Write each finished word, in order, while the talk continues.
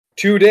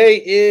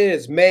Today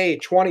is May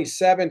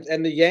 27th,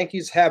 and the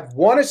Yankees have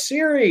won a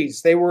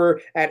series. They were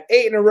at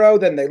 8 in a row,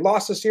 then they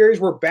lost a series.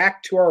 We're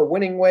back to our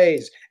winning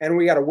ways, and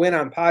we got a win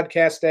on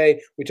podcast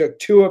day. We took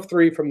 2 of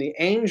 3 from the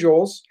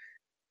Angels,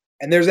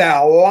 and there's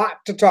a lot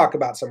to talk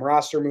about. Some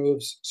roster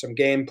moves, some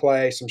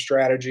gameplay, some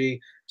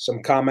strategy,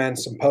 some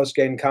comments, some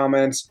post-game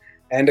comments,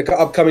 and an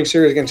upcoming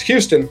series against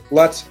Houston.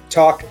 Let's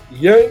talk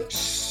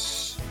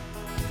Yanks.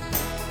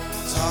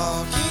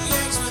 Talking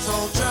Yanks with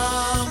old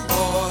John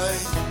Boy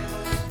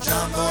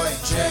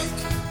and Jake.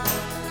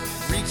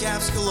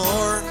 Recaps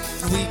galore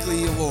and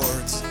weekly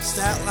awards,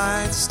 stat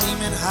lines,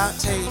 steaming hot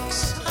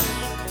takes.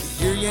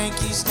 Get your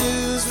Yankees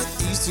news with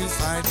these two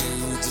fine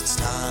dudes. It's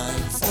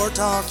time for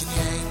Talking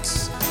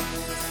Yanks.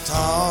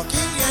 Talking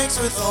Yanks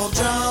with old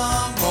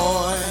John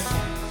Boy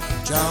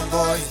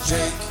and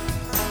Jake.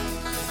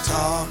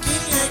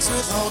 Talking Yanks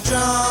with old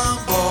John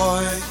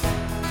Boy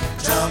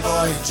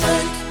and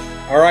Jake.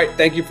 All right,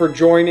 thank you for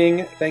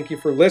joining. Thank you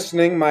for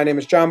listening. My name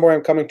is John Boy.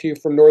 I'm coming to you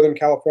from Northern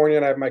California,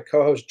 and I have my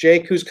co-host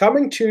Jake, who's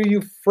coming to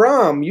you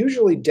from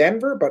usually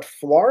Denver, but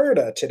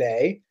Florida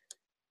today.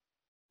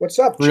 What's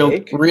up,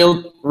 Jake?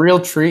 Real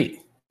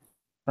treat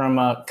from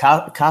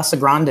Casa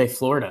Grande,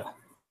 Florida.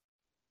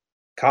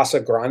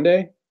 Casa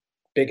Grande?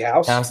 Big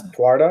house,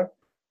 Florida?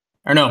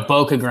 Or no,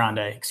 Boca Grande.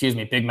 Excuse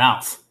me, Big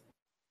Mouth.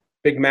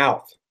 Big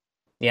Mouth.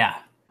 Yeah,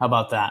 how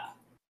about that?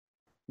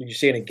 Did you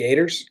see any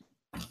gators?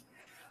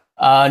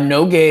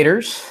 No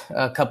gators,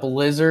 a couple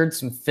lizards,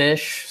 some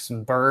fish,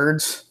 some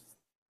birds.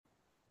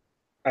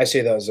 I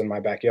see those in my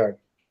backyard.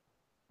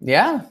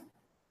 Yeah?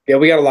 Yeah,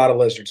 we got a lot of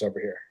lizards over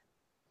here.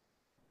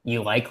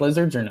 You like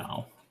lizards or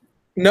no?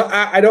 No,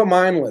 I don't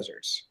mind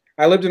lizards.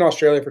 I lived in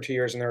Australia for 2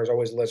 years, and there was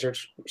always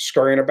lizards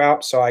scurrying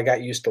about, so I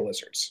got used to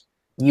lizards.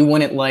 You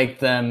wouldn't like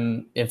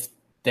them if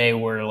they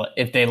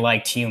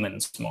liked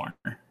humans more.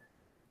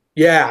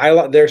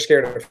 Yeah, they're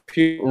scared of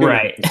humans.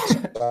 Right.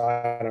 So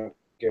I don't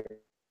give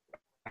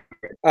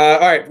all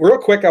right, real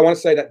quick, I want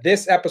to say that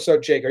this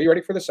episode, Jake, are you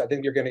ready for this? I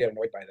think you're going to get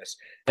annoyed by this.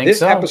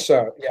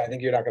 Episode, I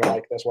think you're not going to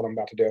like this, what I'm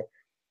about to do.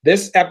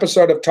 This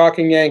episode of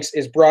Talking Yanks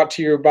is brought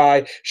to you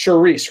by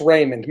Charisse,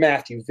 Raymond,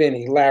 Matthew,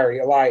 Vinny, Larry,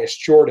 Elias,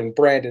 Jordan,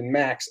 Brandon,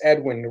 Max,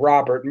 Edwin,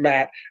 Robert,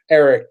 Matt,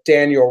 Eric,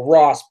 Daniel,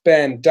 Ross,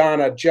 Ben,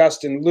 Donna,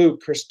 Justin, Luke,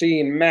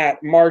 Christine,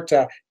 Matt,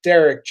 Marta,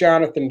 Derek,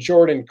 Jonathan,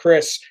 Jordan,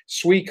 Chris,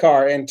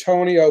 Sweekar,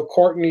 Antonio,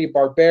 Courtney,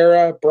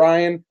 Barbara,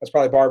 Brian, that's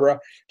probably Barbara,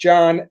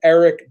 John,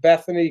 Eric,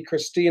 Bethany,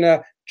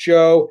 Christina,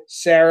 Joe,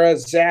 Sarah,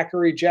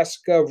 Zachary,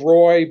 Jessica,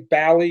 Roy,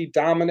 Bally,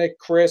 Dominic,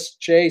 Chris,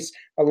 Chase,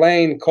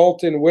 Elaine,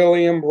 Colton,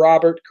 William,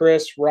 Robert,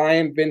 Chris,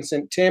 Ryan,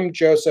 Vincent, Tim,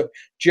 Joseph,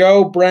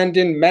 Joe,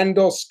 Brendan,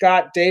 Mendel,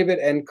 Scott, David,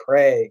 and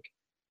Craig.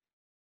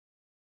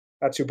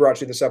 That's who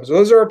brought you this episode.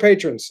 Those are our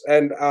patrons.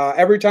 And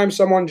every time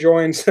someone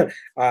joins,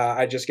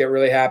 I just get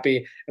really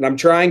happy. And I'm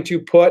trying to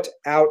put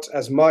out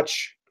as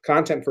much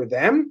content for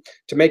them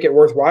to make it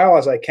worthwhile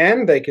as I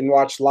can. They can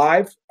watch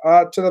live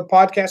to the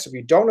podcast. If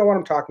you don't know what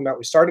I'm talking about,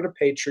 we started a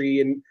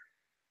patron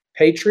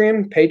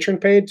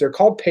page. They're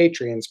called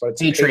Patreons, but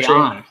it's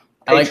Patreon.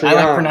 I like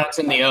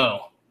pronouncing the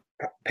O.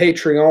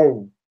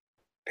 Patreon.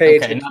 Okay,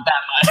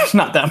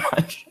 not that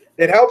much.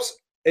 It helps.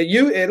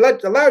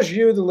 It allows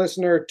you, the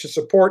listener, to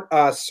support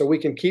us so we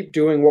can keep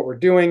doing what we're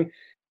doing.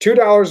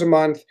 $2 a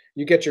month.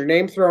 You get your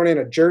name thrown in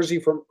a jersey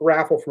from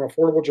raffle from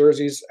Affordable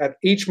Jerseys at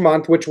each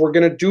month, which we're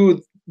going to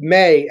do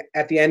May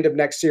at the end of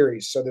next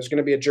series. So there's going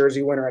to be a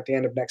jersey winner at the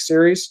end of next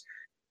series.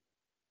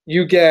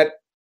 You get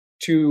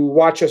to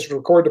watch us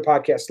record the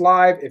podcast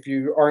live. If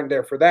you aren't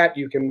there for that,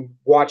 you can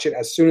watch it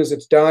as soon as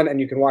it's done, and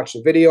you can watch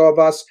the video of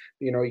us.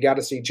 You know, you got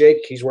to see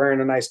Jake. He's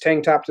wearing a nice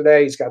tank top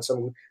today. He's got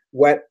some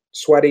wet,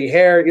 sweaty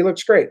hair. He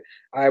looks great.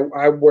 I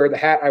wear the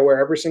hat I wear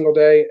every single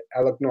day.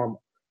 I look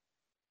normal.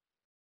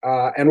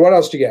 And what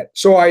else do you get?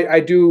 So I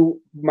do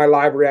my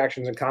live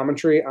reactions and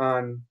commentary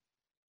on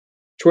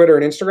Twitter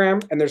and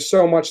Instagram, and there's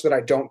so much that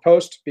I don't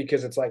post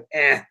because it's like,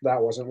 that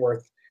wasn't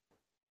worth.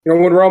 You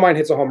know, when Romine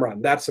hits a home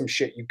run, that's some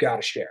shit you got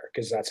to share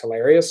because that's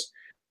hilarious.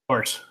 Of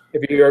course.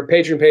 If you're a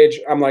Patreon page,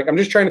 I'm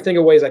just trying to think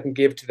of ways I can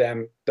give to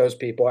them, those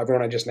people,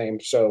 everyone I just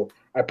named. So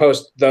I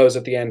post those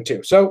at the end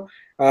too. So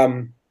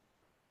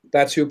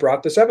that's who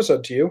brought this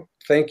episode to you.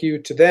 Thank you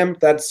to them.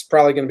 That's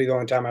probably going to be the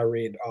only time I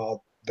read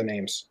all the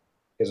names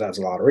because that's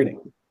a lot of reading.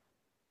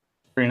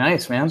 Pretty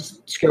nice, man.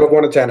 Scale of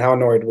 1 to 10, how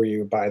annoyed were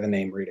you by the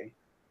name reading?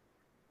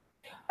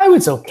 I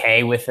was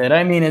okay with it.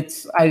 I mean,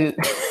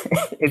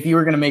 if you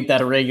were going to make that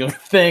a regular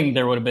thing,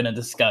 there would have been a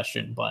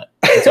discussion, but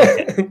it's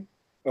okay.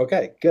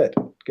 Okay, good.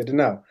 Good to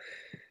know.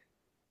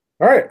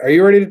 All right, are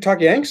you ready to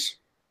talk Yanks?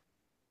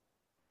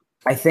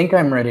 I think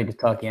I'm ready to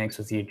talk Yanks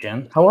with you,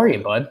 Jim. How are you,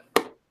 bud?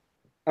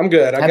 I'm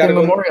good. Happy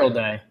Memorial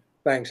Day.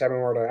 Thanks. Happy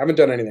Memorial Day. I haven't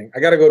done anything.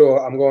 I'm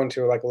going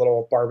to like a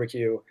little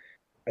barbecue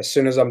as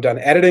soon as I'm done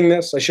editing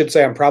this. I should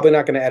say I'm probably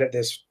not going to edit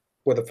this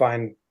with a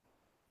fine.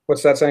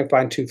 What's that saying?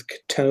 Fine-tooth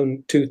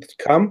comb?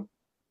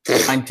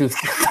 Fine-tooth.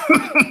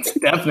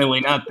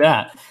 Definitely not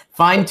that.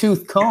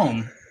 Fine-tooth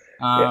comb.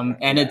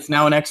 And it's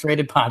now an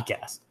X-rated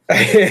podcast.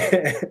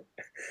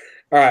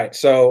 All right.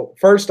 So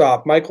first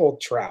off, Michael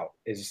Trout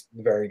is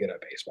very good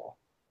at baseball.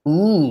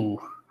 Ooh,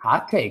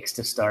 hot takes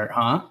to start,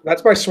 huh?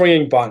 That's my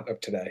swinging bunt of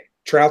today.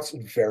 Trout's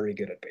very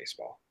good at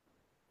baseball.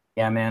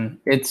 Yeah, man.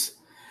 It's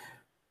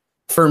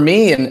for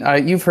me,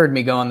 and you've heard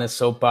me go on this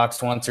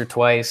soapbox once or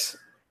twice.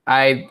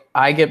 I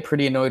get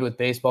pretty annoyed with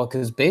baseball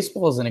because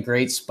baseball is in a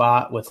great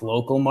spot with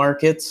local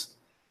markets.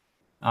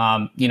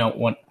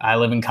 When I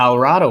live in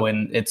Colorado,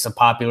 and it's a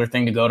popular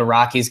thing to go to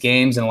Rockies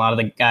games, and a lot of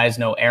the guys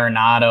know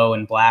Arenado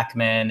and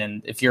Blackman,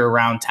 and if you're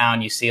around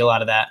town, you see a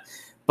lot of that.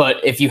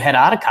 But if you head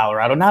out of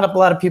Colorado, not a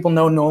lot of people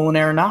know Nolan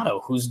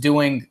Arenado, who's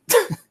doing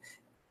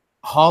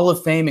Hall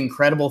of Fame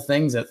incredible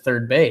things at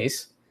third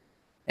base.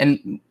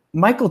 And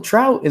Michael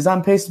Trout is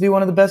on pace to be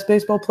one of the best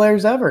baseball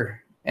players ever.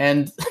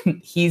 And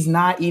he's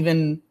not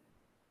even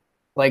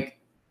like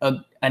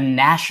a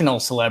national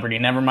celebrity,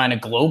 never mind a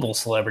global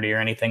celebrity or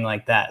anything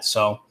like that.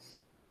 So,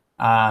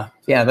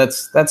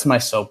 that's my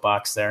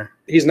soapbox there.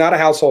 He's not a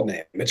household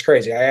name. It's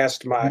crazy. I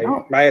asked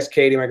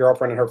Katie, my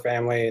girlfriend, and her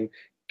family, and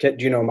do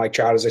you know Mike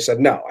Trout? As they said,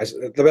 no.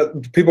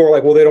 People were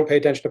like, well, they don't pay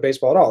attention to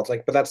baseball at all. It's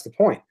like, but that's the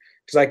point.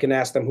 Because I can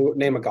ask them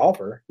name a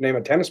golfer, name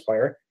a tennis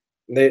player,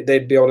 and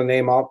they'd be able to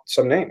name off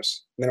some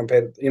names. They don't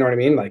pay, you know what I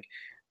mean? Like,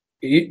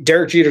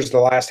 Derek Jeter's the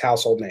last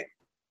household name.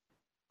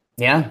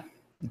 Yeah,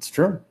 it's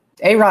true.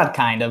 A-Rod,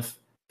 kind of.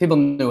 People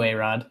knew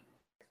A-Rod.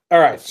 All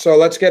right, so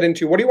let's get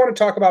into, what do you want to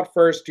talk about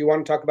first? Do you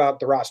want to talk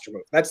about the roster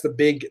move? That's the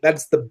big,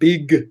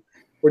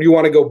 or do you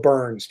want to go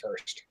Burns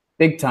first?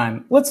 Big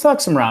time. Let's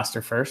talk some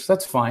roster first.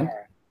 That's fine. All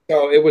right.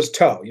 So it was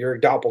Toe, your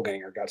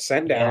doppelganger, got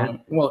sent down. Yeah,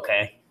 well,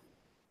 okay.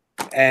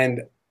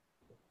 And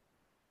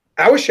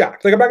I was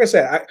shocked. Like I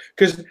said,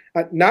 because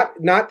not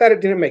that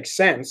it didn't make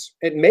sense.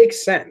 It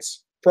makes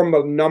sense from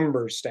a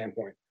numbers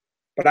standpoint.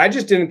 But I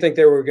just didn't think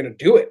they were going to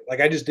do it.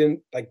 Like, I just didn't,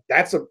 like,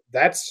 I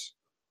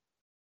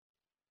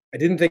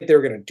didn't think they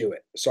were going to do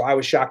it. So I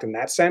was shocked in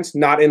that sense,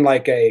 not in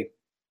like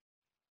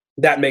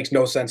that makes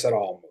no sense at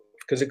all move,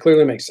 because it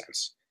clearly makes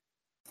sense.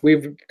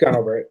 We've gone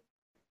over it.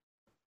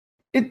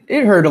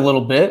 It hurt a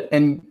little bit,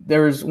 and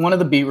there was one of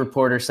the beat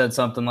reporters said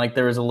something like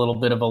there was a little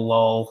bit of a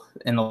lull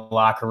in the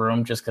locker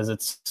room just because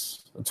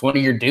it's one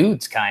of your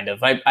dudes, kind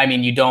of. I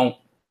mean, you don't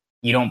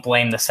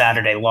blame the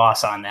Saturday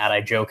loss on that.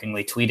 I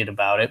jokingly tweeted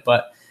about it,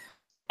 but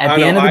at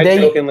the end of the day,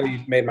 I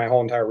jokingly made my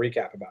whole entire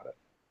recap about it.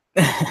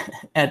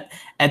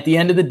 At the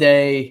end of the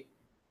day,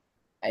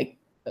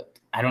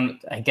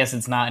 I guess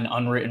it's not an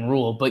unwritten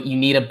rule, but you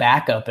need a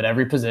backup at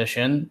every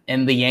position.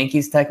 And the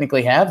Yankees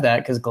technically have that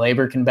because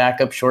Glaber can back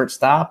up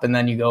shortstop, and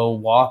then you go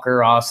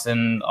Walker,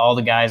 Austin, all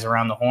the guys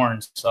around the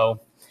horns. So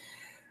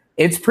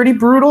it's pretty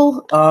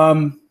brutal.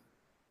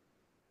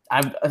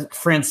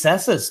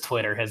 Francesa's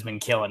Twitter has been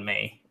killing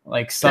me.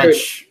 Like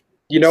such,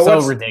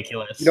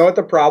 ridiculous. You know what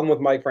the problem with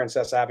Mike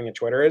Francesa having a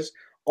Twitter is?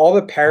 All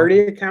the parody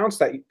accounts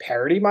that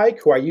parody Mike,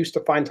 who I used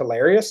to find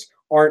hilarious,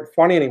 aren't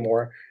funny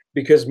anymore.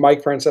 Because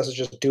Mike Francesa is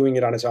just doing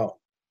it on his own.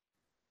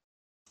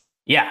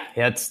 Yeah,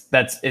 it's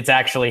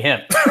actually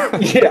him.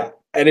 Yeah,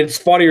 and it's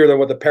funnier than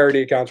what the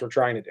parody accounts were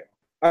trying to do.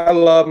 I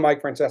love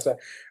Mike Francesa.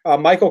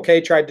 Michael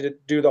Kay tried to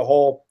do the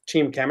whole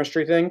team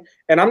chemistry thing,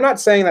 and I'm not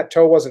saying that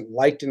Toe wasn't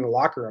liked in the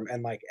locker room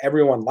and like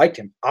everyone liked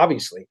him,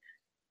 obviously.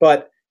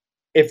 But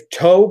if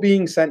Toe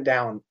being sent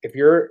down, if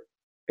you're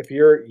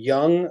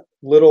young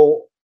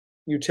little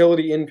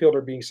utility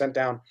infielder being sent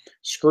down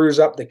screws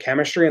up the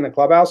chemistry in the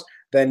clubhouse,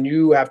 then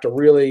you have to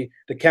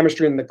the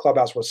chemistry in the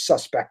clubhouse was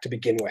suspect to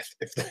begin with.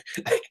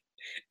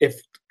 If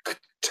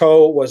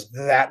Toe was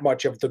that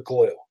much of the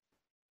glue,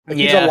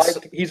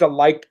 he's a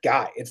liked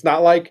guy. It's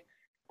not like,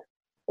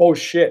 oh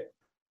shit,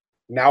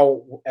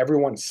 now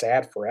everyone's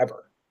sad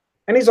forever.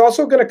 And he's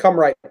also going to come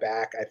right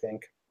back, I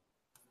think.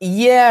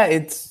 Yeah,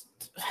 it's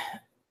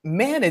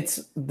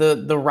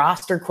the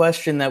roster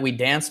question that we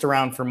danced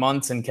around for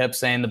months and kept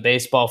saying the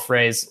baseball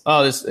phrase,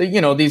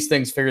 these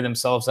things figure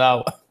themselves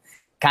out.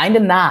 Kind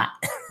of not.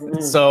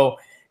 Mm. So,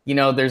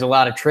 there's a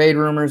lot of trade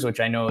rumors, which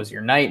I know is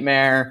your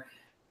nightmare.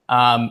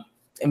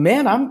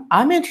 Man,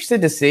 I'm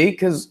interested to see,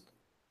 because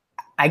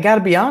I got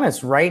to be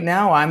honest, right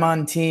now I'm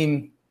on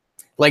team,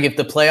 like if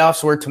the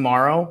playoffs were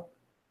tomorrow,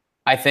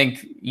 I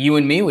think you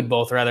and me would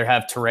both rather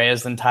have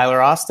Torreyes than Tyler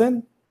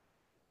Austin.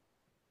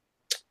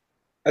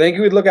 I think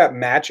you would look at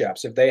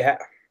matchups if they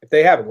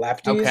have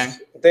lefties, okay.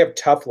 If they have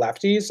tough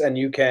lefties, and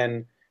you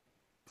can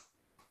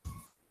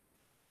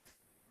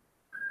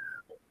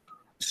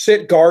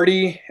sit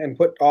Gardy and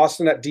put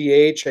Austin at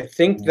DH. I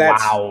think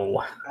that's.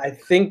 Wow. I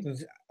think,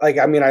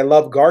 I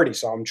love Gardy,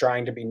 so I'm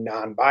trying to be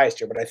non-biased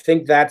here, but I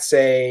think that's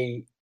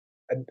you're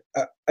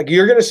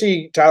going to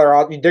see Tyler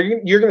Austin.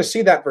 You're going to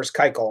see that versus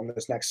Keuchel in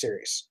this next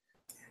series.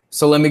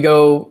 So let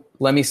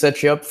me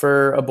set you up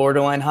for a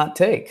borderline hot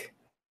take.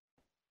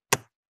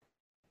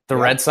 The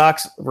Red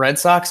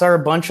Sox are a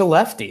bunch of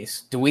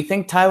lefties. Do we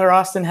think Tyler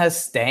Austin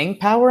has staying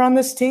power on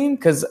this team?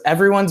 Because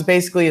everyone's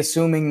basically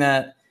assuming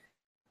that,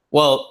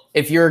 well,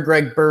 if you're a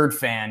Greg Bird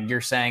fan, you're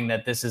saying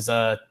that this is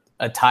a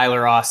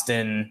Tyler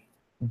Austin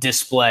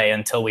display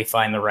until we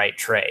find the right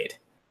trade.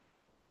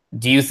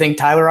 Do you think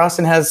Tyler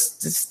Austin has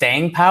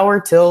staying power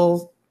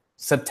till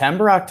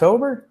September,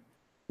 October?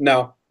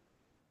 No.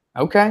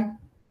 Okay.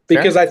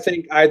 because I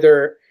think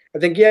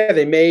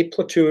they may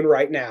platoon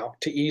right now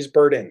to ease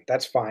Bird in.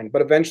 That's fine.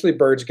 But eventually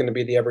Bird's going to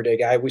be the everyday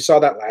guy. We saw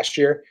that last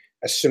year.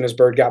 As soon as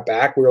Bird got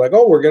back, we were like,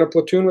 oh, we're going to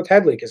platoon with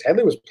Headley because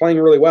Headley was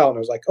playing really well. And it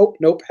was like, oh,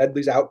 nope,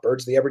 Headley's out.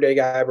 Bird's the everyday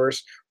guy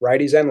versus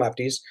righties and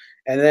lefties.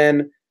 And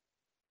then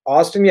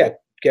Austin,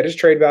 get his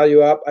trade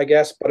value up, I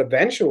guess. But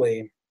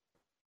eventually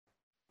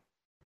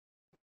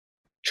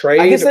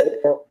trade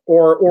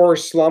or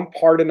slump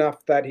hard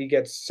enough that he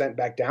gets sent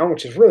back down,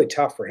 which is really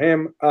tough for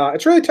him.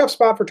 It's a really tough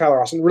spot for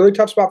Tyler Austin, really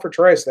tough spot for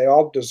Torreyes. They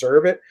all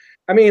deserve it.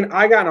 I mean,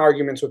 I got in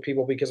arguments with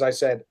people because I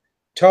said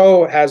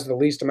Toe has the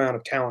least amount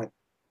of talent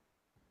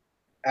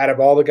out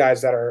of all the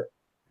guys that are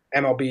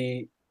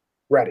MLB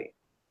ready.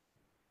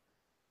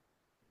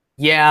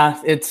 Yeah,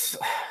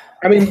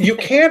 I mean, you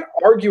can't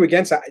argue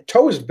against that.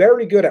 Toe is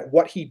very good at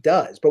what he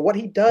does, but what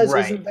he does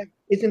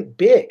isn't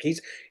big.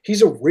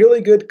 He's a really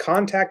good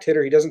contact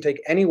hitter. He doesn't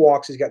take any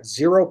walks. He's got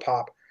zero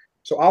pop.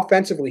 So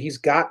offensively, he's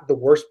got the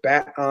worst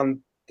bat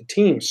on the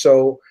team.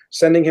 So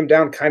sending him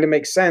down kind of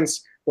makes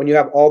sense when you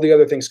have all the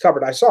other things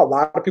covered. I saw a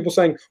lot of people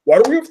saying, why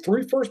do we have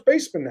 3 first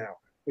basemen now?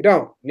 We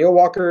don't. Neil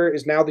Walker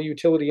is now the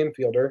utility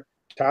infielder.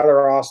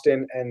 Tyler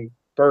Austin and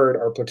Bird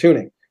are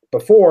platooning.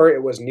 Before,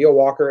 it was Neil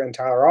Walker and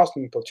Tyler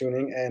Austin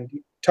platooning, and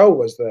Toe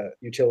was the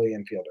utility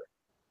infielder.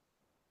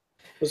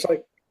 It was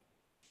like,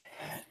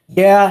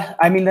 yeah,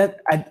 I mean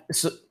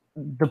so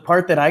the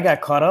part that I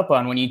got caught up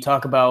on when you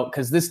talk about,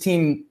 because this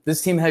team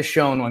has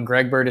shown when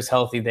Greg Bird is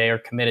healthy, they are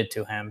committed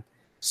to him.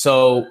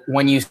 So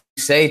when you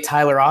say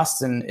Tyler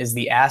Austin is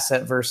the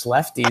asset versus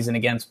lefties and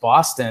against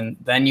Boston,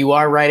 then you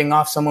are writing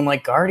off someone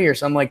like Gardy or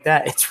something like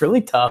that. It's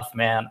really tough,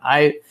 man.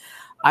 I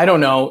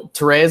don't know.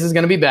 Torreyes is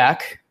going to be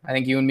back. I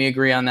think you and me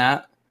agree on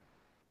that.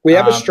 We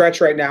have a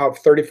stretch right now of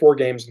 34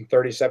 games in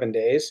 37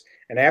 days.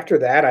 And after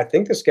that, I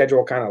think the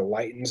schedule kind of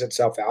lightens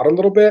itself out a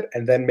little bit,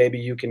 and then maybe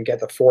you can get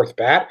the 4th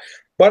bat.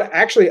 But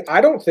actually,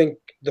 I don't think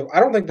the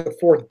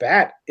 4th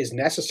bat is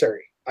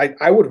necessary.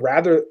 I would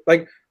rather,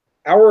 like,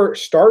 our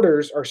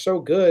starters are so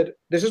good.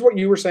 This is what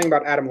you were saying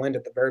about Adam Lind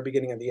at the very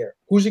beginning of the year.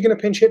 Who's he going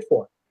to pinch hit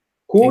for?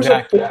 How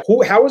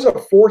is a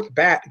 4th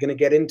bat going to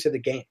get into the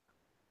game?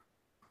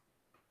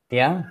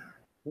 Yeah.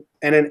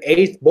 And an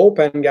 8th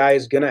bullpen guy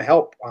is going to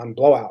help on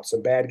blowouts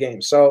and bad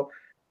games. So,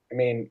 I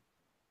mean,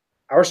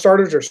 our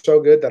starters are so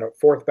good that a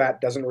 4th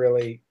bat doesn't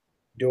really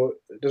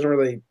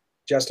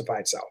justify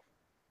itself.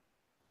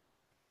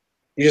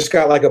 You just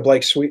got like a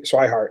Blake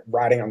Swihart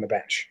riding on the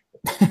bench.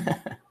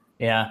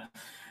 Yeah.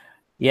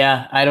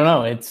 Yeah, I don't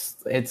know.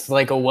 It's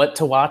like a what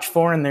to watch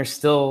for, and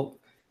there's no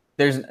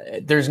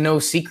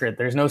secret.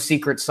 There's no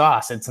secret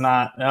sauce. It's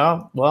not,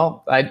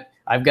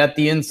 I've got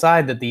the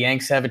inside that the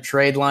Yanks have a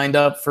trade lined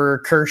up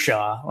for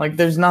Kershaw. Like,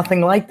 there's nothing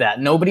like that.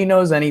 Nobody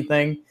knows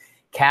anything.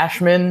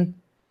 Cashman,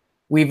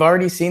 we've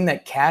already seen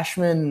that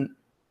Cashman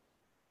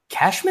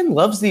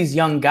loves these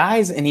young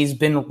guys, and he's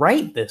been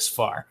right this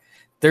far.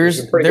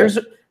 There's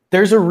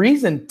a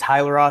reason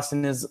Tyler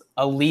Austin is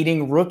a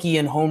leading rookie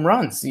in home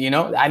runs. You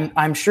know,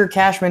 I'm sure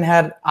Cashman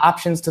had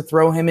options to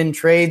throw him in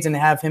trades and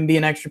have him be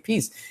an extra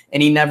piece,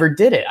 and he never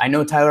did it. I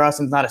know Tyler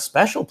Austin's not a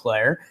special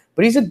player,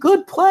 but he's a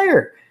good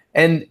player.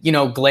 And, you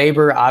know,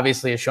 Glaber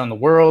obviously has shown the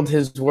world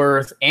his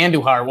worth.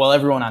 Andujar, well,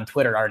 everyone on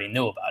Twitter already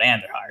knew about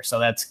Andujar, so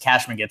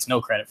Cashman gets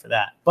no credit for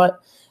that.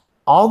 But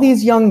all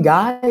these young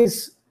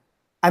guys,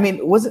 I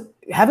mean,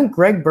 haven't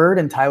Greg Bird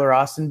and Tyler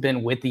Austin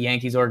been with the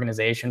Yankees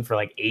organization for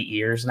like 8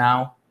 years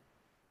now?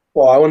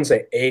 Well, I wouldn't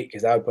say 8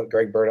 because that would put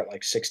Greg Bird at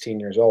like 16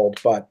 years old.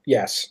 But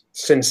yes,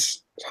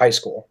 since high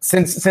school.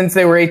 Since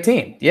they were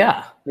 18,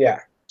 yeah.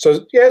 Yeah.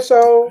 So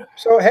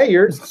hey,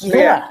 you're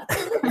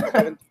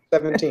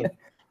 17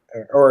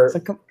 or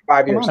so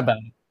 5 years. Come on about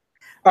it.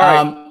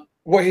 All right.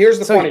 Well, here's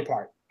the funny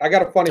part. I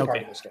got a funny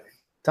part of the story.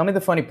 Tell me the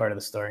funny part of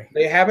the story.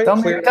 They haven't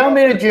tell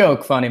me a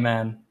joke, funny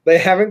man. They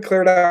haven't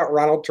cleared out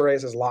Ronald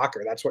Torreyes'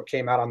 locker. That's what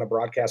came out on the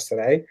broadcast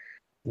today.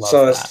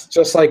 It's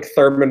just like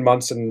Thurman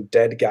Munson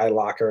dead guy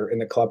locker in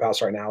the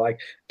clubhouse right now.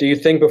 Like, do you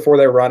think before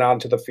they run out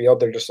into the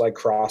field, they're just like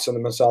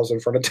crossing themselves in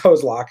front of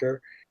Toe's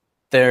locker?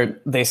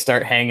 They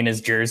start hanging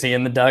his jersey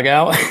in the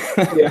dugout.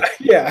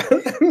 Yeah.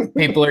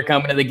 People are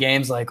coming to the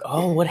games like,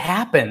 oh, what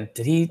happened?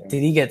 Did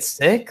he get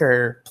sick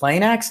or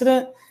plane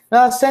accident?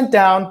 Sent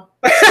down.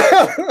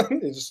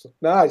 Just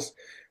nice.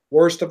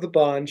 Worst of the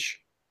bunch.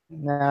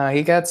 No,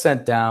 he got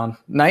sent down.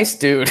 Nice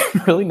dude.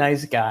 Really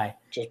nice guy.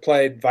 Just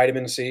played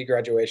Vitamin C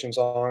graduation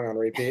song on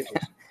repeat.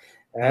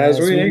 As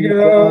we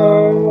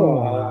go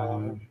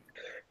on,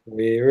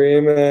 we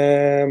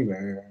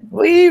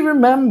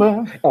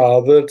remember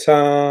all the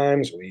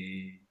times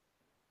we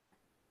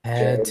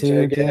had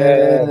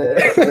together.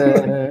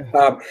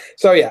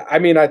 So yeah, I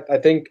mean, I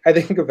think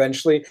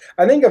eventually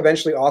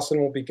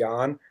Austin will be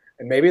gone,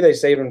 and maybe they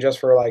save him just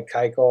for like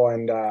Keuchel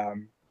and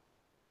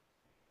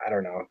I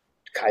don't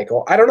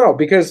know,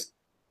 because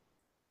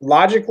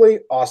logically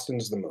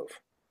Austin's the move.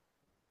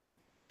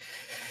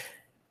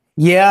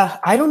 Yeah,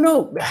 I don't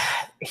know.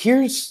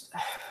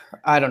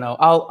 I don't know.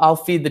 I'll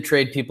feed the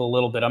trade people a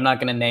little bit. I'm not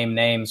going to name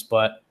names,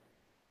 but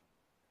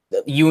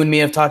you and me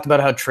have talked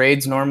about how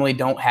trades normally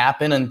don't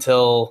happen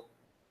until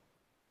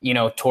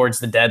towards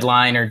the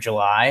deadline or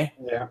July.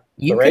 Yeah.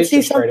 You could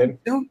see something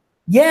soon.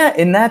 Yeah,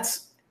 and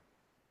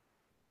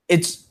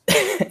it's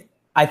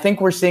I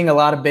think we're seeing a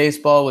lot of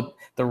baseball with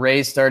the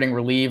Rays starting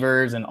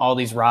relievers and all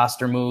these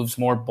roster moves,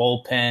 more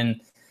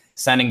bullpen,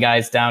 sending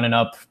guys down and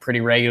up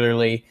pretty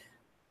regularly.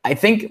 I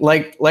think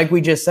like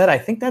we just said, I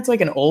think that's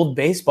like an old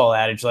baseball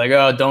adage, like,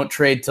 oh, don't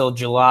trade till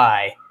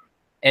July.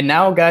 And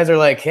now guys are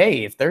like,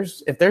 hey, if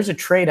there's a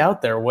trade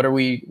out there, what are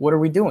we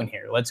doing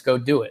here? Let's go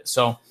do it.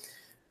 So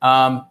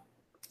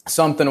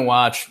something to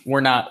watch.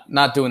 We're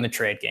not doing the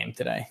trade game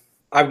today.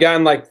 I've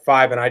gotten like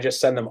 5 and I just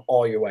send them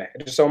all your way.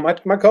 So my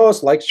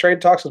co-host likes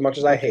trade talks as much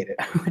as I hate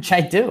it. Which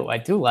I do. I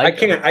do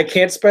like I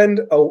can't spend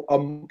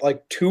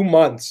like 2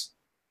 months.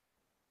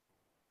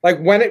 Like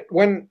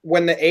when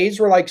the A's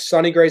were like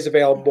Sonny Gray's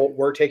available,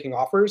 we're taking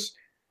offers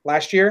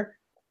last year.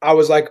 I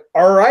was like,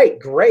 all right,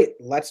 great.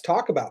 Let's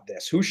talk about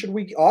this. Who should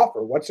we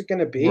offer? What's it going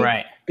to be?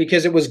 Right.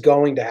 Because it was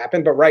going to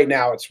happen. But right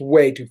now it's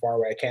way too far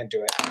away. I can't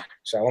do it.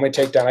 So let me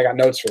take down. I got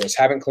notes for this.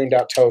 Haven't cleaned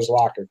out Toe's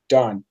locker.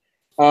 Done.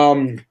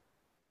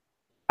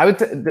 I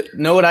would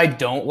know what I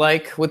don't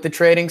like with the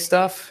trading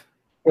stuff.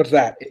 What's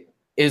that?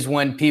 Is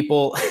when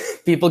people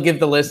give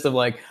the list of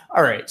like,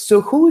 all right, so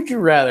who would you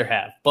rather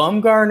have?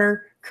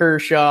 Bumgarner,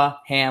 Kershaw,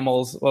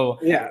 Hamels. Well,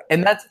 yeah.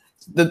 And that's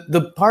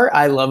the part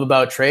I love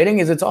about trading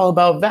is it's all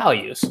about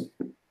values.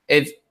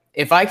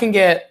 If I could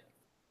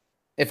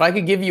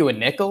give you a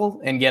nickel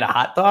and get a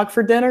hot dog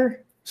for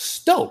dinner,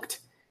 stoked.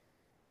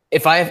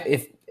 If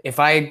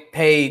I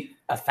pay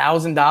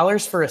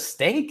 $1,000 for a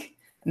steak,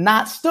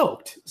 not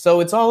stoked. So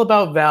it's all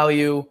about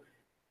value.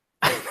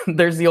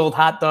 There's the old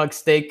hot dog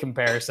steak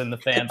comparison the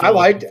fans. I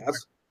like that.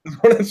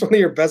 That's one of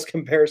your best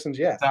comparisons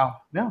yet. So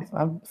no,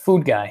 I'm a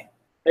food guy.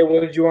 Hey,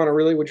 would you want a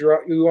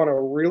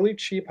really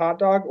cheap hot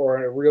dog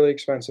or a really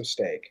expensive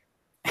steak?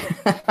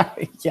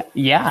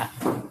 Yeah.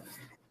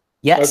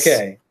 Yes.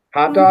 Okay.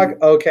 Hot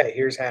dog. Okay.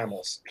 Here's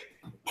Hamels.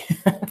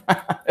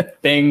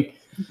 Bing.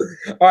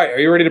 All right. Are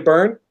you ready to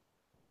burn?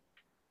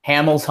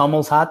 Hamels,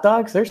 Hummels, hot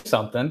dogs. There's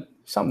something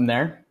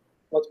there.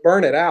 Let's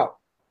burn it out.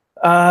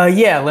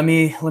 Yeah. Let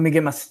me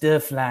get my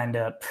stuff lined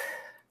up.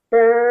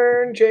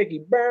 Burn,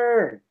 Jakey,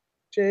 burn.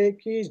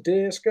 Jakey's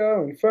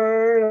Disco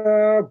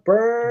Inferno.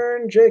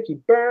 Burn,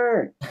 Jakey,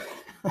 burn.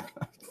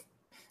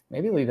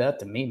 Maybe leave that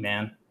to me,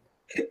 man.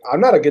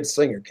 I'm not a good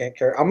singer. Can't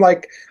care. I'm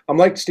like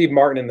Steve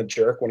Martin in The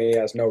Jerk when he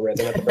has no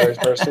rhythm at the very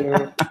first scene.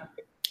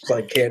 It's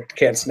like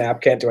can't snap,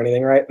 can't do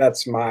anything right.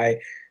 That's my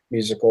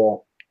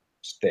musical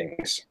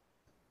things.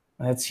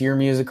 That's your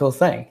musical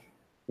thing.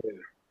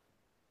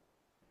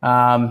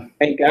 Yeah.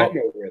 Ain't got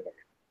no rhythm.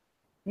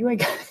 You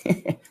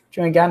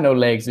ain't got no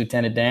legs,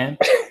 Lieutenant Dan.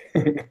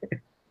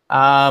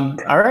 All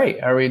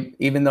right. Are we?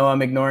 Even though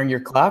I'm ignoring your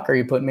clock, are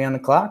you putting me on the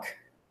clock?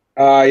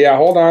 Yeah.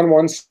 Hold on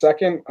 1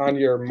 second. On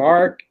your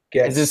mark.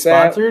 Is this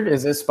sponsored?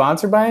 Is this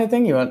sponsored by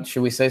anything?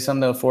 Should we say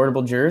something to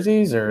affordable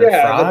jerseys or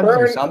frogs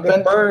or something?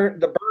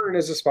 The burn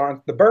is a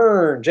sponsor. The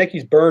burn.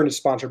 Jakey's Burn is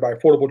sponsored by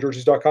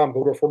AffordableJerseys.com.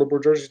 Go to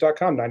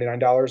AffordableJerseys.com.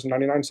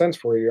 $99.99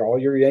 for all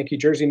your Yankee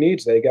jersey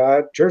needs. They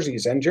got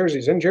jerseys, and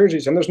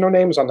there's no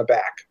names on the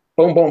back.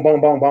 Boom, boom, boom,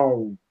 boom,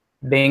 boom.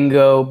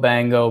 Bingo,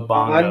 bango,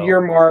 bongo. On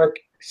your mark.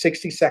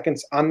 60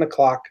 seconds on the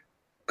clock.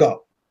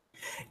 Go.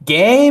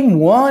 Game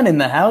 1 in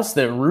the house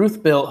that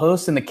Ruth built,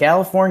 hosting the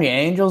California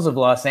Angels of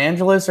Los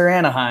Angeles or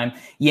Anaheim.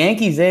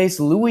 Yankees ace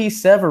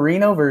Luis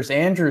Severino versus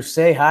Andrew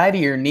Say Hi to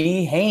Your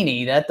Knee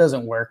Haney. That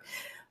doesn't work.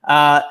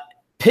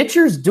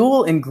 Pitchers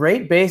duel in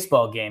great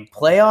baseball game.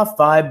 Playoff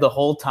vibe the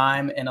whole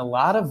time, and a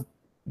lot of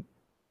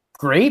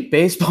great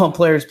baseball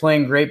players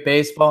playing great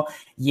baseball.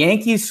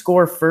 Yankees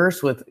score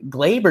first with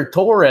Gleyber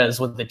Torreyes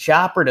with the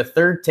chopper to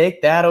third.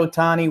 Take that,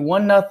 Ohtani.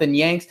 1-0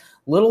 Yanks.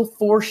 Little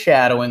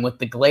foreshadowing with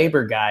the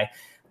Gleyber guy.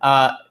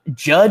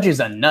 Judge is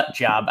a nut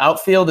job.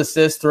 Outfield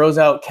assist, throws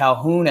out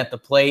Calhoun at the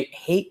plate.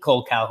 Hate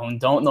Cole Calhoun.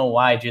 Don't know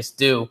why, just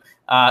do.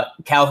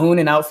 Calhoun,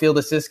 an outfield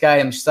assist guy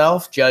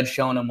himself. Judge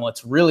showing him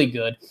what's really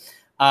good.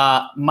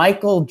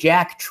 Michael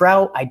Jack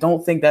Trout. I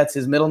don't think that's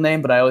his middle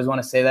name, but I always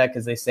want to say that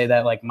because they say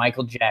that like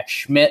Michael Jack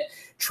Schmidt.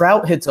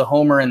 Trout hits a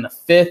homer in the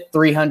 5th,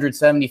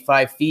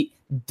 375 feet.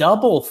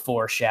 Double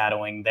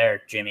foreshadowing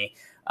there, Jimmy.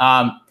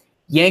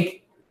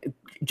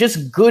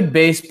 Just good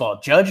baseball.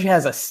 Judge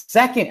has a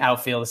second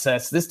outfield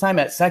assist, this time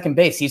at second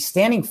base. He's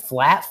standing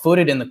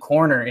flat-footed in the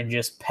corner and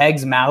just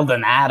pegs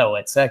Maldonado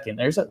at second.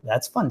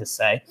 That's fun to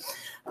say.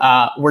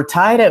 We're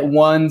tied at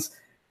 1s.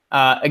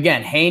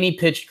 Again, Haney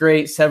pitched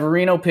great.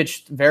 Severino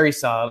pitched very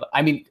solid.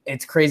 I mean,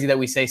 it's crazy that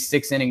we say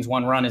 6 innings,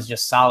 1 run is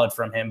just solid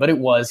from him, but it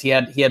was. He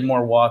had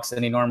more walks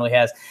than he normally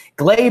has.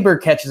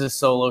 Gleyber catches a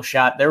solo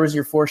shot. There was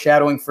your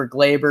foreshadowing for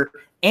Gleyber.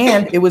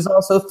 And it was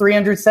also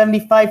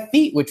 375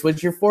 feet, which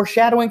was your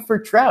foreshadowing for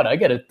Trout. I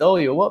got to tell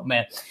you what,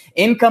 man.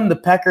 In come the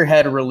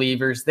Peckerhead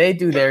relievers. They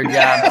do their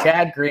job.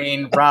 Chad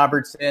Green,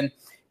 Robertson,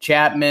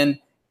 Chapman.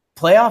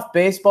 Playoff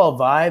baseball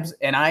vibes.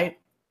 And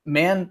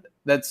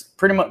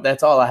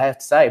that's all I have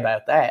to say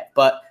about that.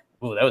 But,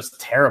 that was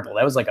terrible.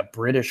 That was like a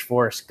British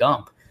Forrest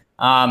Gump.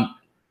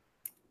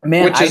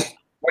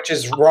 Which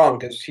is wrong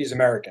because he's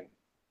American.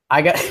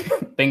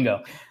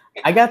 Bingo.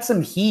 I got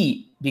some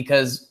heat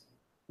because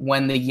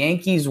when the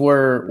Yankees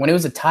when it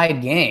was a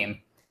tied game,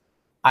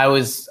 I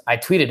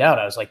tweeted out,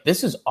 I was like,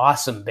 this is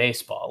awesome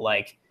baseball.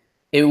 Like,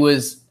 it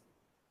was,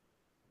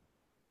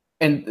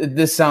 and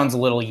this sounds a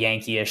little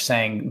Yankee-ish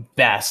saying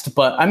best,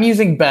 but I'm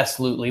using best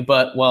loosely.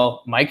 But,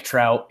 well, Mike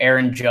Trout,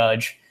 Aaron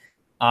Judge,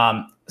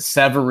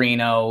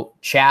 Severino,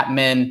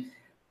 Chapman.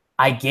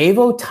 I gave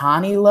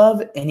Ohtani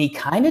love, and he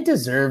kind of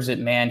deserves it,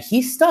 man.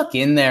 He stuck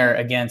in there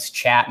against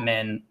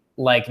Chapman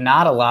like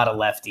not a lot of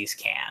lefties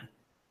can.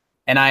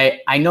 And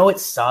I know it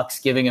sucks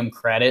giving him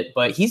credit,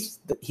 but he's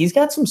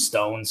got some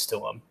stones to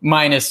him,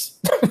 minus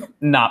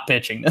not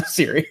pitching this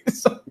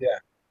series. Yeah.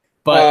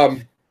 But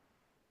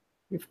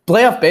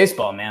playoff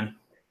baseball, man.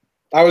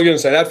 I was going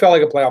to say, that felt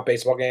like a playoff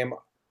baseball game.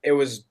 It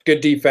was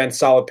good defense,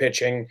 solid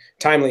pitching,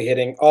 timely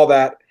hitting, all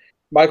that.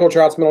 Michael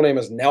Trout's middle name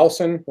is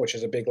Nelson, which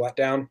is a big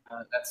letdown.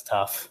 That's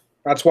tough.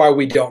 That's why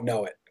we don't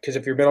know it. Because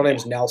if your middle name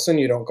is Nelson,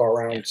 you don't go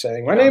around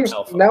saying, my name's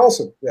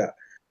Nelson. Yeah.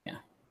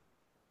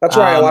 That's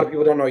why a lot of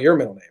people don't know your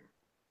middle name.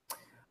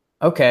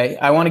 Okay.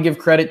 I want to give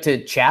credit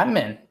to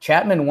Chapman.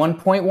 Chapman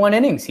 1.1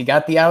 innings. He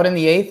got the out in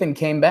the 8th and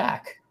came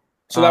back.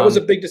 So that was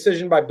a big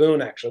decision by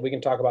Boone, actually. We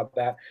can talk about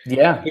that.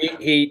 Yeah.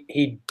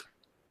 He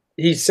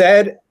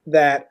said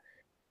that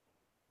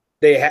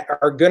they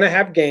are going to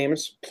have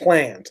games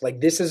planned.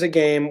 Like, this is a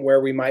game where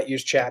we might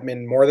use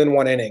Chapman more than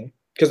one inning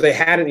because they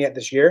hadn't yet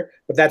this year,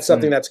 but that's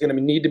something that's going to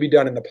need to be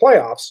done in the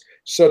playoffs.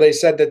 So they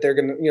said that they're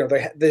going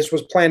to, this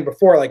was planned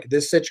before, like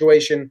this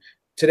situation.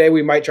 Today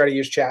we might try to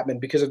use Chapman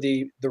because of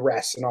the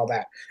rest and all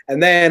that.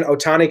 And then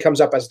Ohtani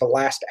comes up as the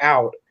last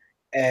out,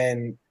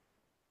 and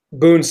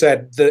Boone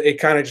said it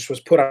kind of just was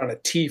put on a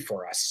tee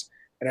for us.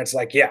 And it's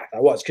like, yeah,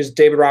 that was because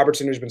David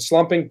Robertson, who's been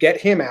slumping, get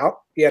him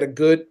out. He had a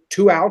good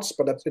 2 outs,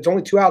 but it's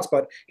only 2 outs,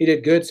 but he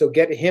did good. So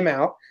get him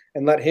out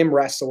and let him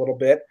rest a little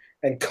bit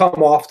and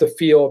come off the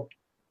field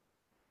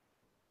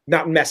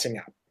not messing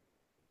up.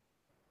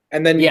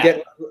 And then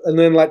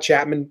then let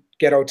Chapman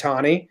get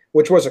Ohtani,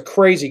 which was a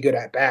crazy good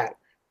at bat.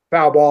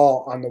 Foul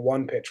ball on the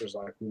one pitch was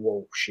like,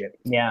 whoa, shit.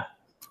 Yeah.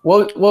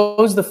 What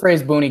was the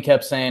phrase Booney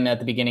kept saying at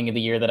the beginning of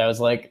the year that I was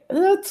like,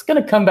 that's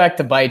going to come back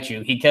to bite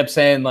you? He kept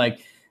saying,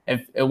 like,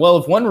 if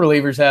one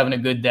reliever's having a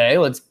good day,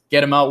 let's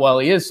get him out while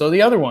he is so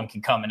the other one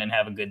can come in and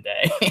have a good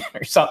day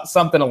or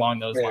something along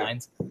those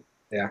lines.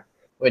 Yeah.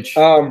 Which,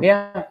 worked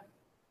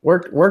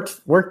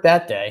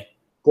that day.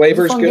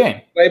 Gleyber's good.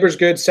 Game. Gleyber's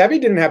good.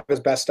 Sevy didn't have his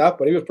best stuff,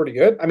 but he was pretty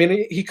good. I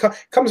mean, he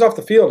comes off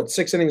the field at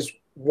 6 innings,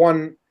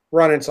 1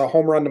 run. It's a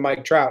home run to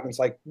Mike Trout, and it's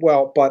like,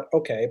 well, but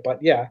okay,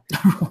 but yeah,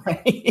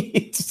 right.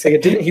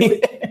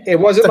 It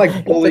wasn't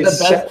like bully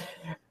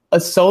a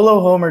solo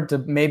homer to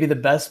maybe the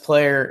best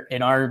player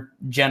in our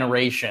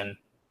generation,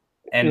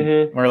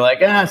 and we're like,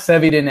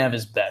 Sevy didn't have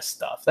his best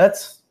stuff.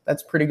 That's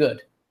pretty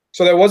good.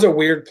 So there was a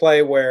weird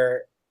play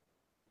where.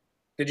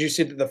 Did you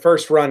see that the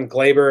first run,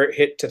 Gleyber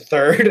hit to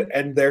third,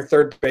 and their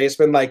third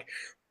baseman, like,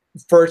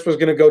 first was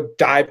going to go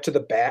dive to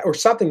the bat or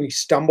something. He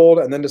stumbled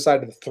and then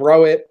decided to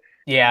throw it.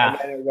 Yeah. And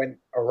then it went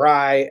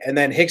awry. And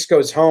then Hicks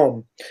goes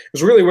home. It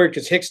was really weird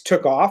because Hicks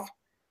took off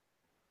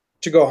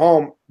to go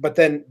home, but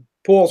then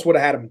Pujols would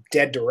have had him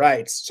dead to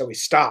rights, so he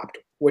stopped,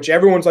 which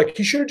everyone's like,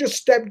 he should have just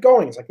stepped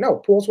going. It's like, no,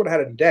 Pujols would have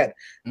had him dead.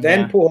 Yeah.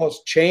 Then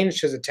Pujols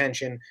changed his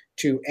attention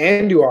to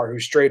Andujar, who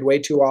strayed way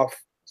too off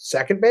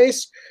second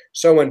base.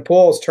 So when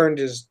Pujols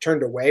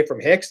turned away from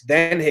Hicks,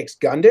 then Hicks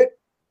gunned it,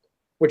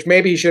 which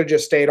maybe he should have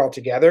just stayed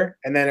altogether,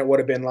 and then it would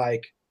have been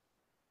like,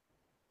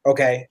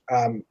 okay,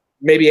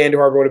 maybe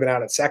Andujar would have been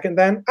out at second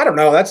then. I don't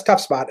know. That's a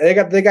tough spot. They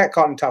got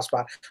caught in a tough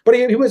spot. But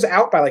he was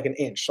out by like an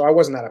inch, so I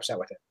wasn't that upset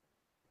with it.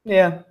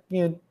 Yeah,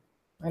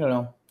 I don't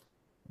know.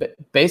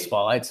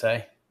 Baseball, I'd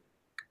say.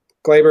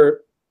 Gleyber,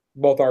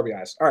 both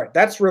RBIs. All right,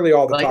 that's really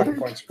all the talking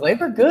points.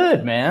 Gleyber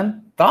good,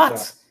 man.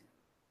 Thoughts? Yeah.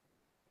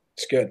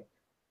 It's good.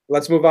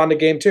 Let's move on to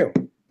game 2.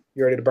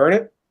 You ready to burn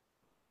it?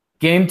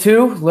 Game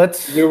 2.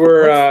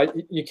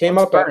 You came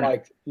up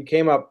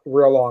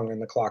real long in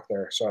the clock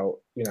there, so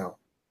you know.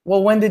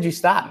 Well, when did you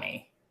stop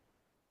me?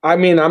 I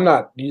mean, I'm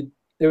not.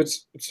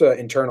 It's an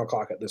internal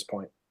clock at this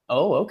point.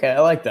 Oh, okay. I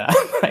like that.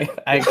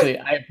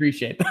 I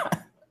appreciate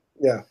that.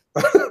 Yeah.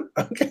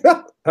 Okay.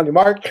 On your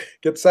mark,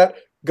 get set,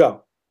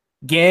 go.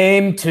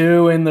 Game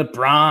 2 in the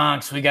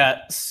Bronx. We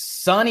got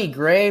Sonny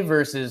Gray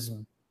versus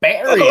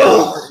Barry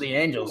for the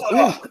Angels.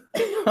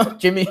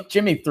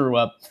 Jimmy threw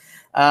up.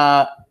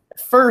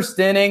 First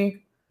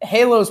inning,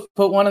 Halos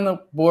put one on the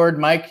board.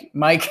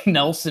 Mike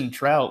Nelson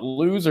Trout,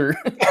 loser.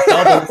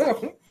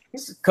 Doubles.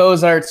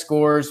 Cozart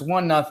scores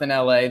 1-0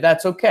 LA.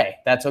 That's okay.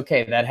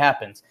 That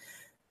happens.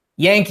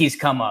 Yankees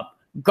come up.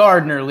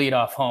 Gardner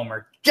leadoff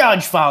homer.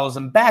 Judge follows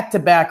him.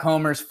 Back-to-back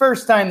homers.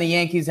 First time the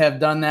Yankees have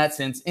done that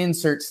since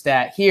insert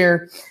stat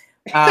here.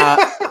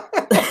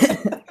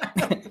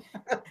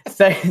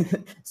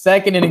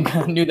 Second inning,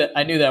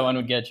 I knew that one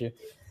would get you.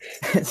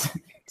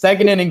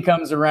 Second inning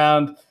comes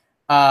around.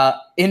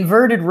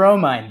 Inverted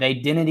Romine. They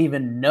didn't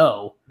even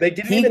know They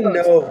didn't even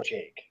know,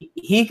 Jake.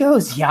 He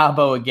goes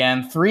Yabo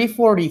again,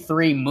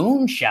 343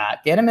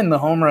 moonshot. Get him in the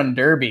home run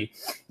derby.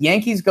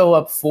 Yankees go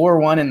up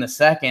 4-1 in the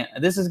second.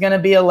 This is going to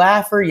be a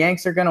laugher.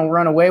 Yanks are going to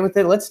run away with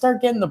it. Let's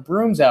start getting the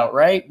brooms out,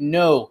 right?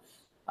 No.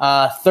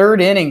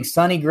 Third inning,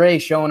 Sonny Gray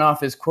showing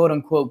off his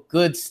quote-unquote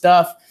good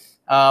stuff.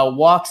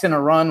 Walks in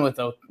a run with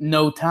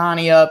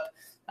Ohtani up.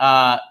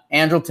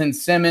 Andrelton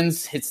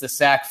Simmons hits the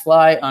sac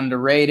fly,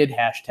 underrated.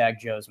 #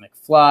 Joe's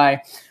McFly.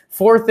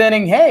 Fourth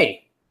inning,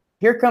 hey,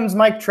 here comes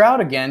Mike Trout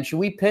again. Should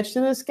we pitch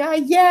to this guy?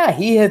 Yeah,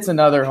 he hits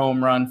another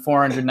home run,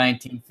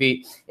 419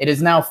 feet. It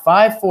is now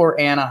 5-4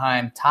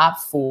 Anaheim, top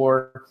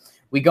 4.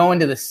 We go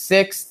into the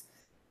sixth.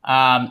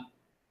 And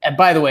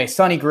by the way,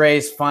 Sonny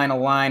Gray's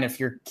final line, if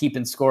you're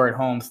keeping score at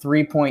home,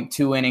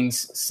 3.2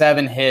 innings,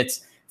 7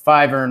 hits,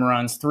 5 earned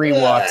runs, 3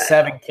 walks,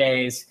 7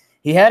 Ks.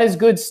 He had his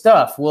good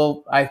stuff.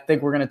 Well, I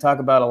think we're going to talk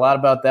about a lot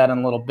about that in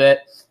a little bit.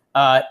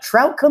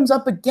 Trout comes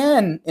up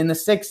again in the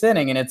 6th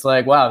inning, and it's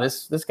like, wow,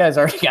 this guy's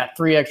already got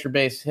 3 extra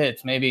base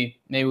hits. Maybe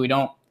we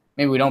don't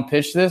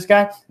pitch to this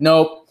guy.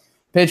 Nope,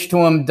 pitch to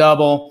him,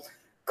 double.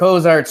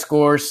 Cozart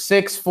scores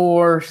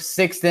 6-4.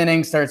 6th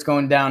inning starts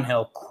going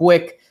downhill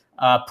quick.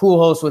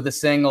 Pujols with a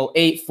single.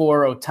 8-4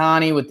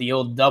 Ohtani with the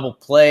old double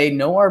play.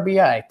 No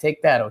RBI.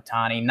 Take that,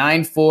 Ohtani.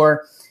 9-4,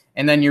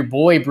 and then your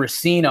boy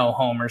Brasino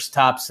homers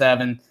top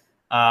 7.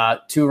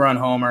 2-run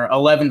homer.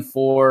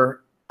 11-4.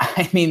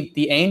 I mean,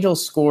 the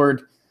Angels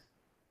scored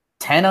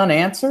 10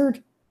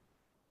 unanswered.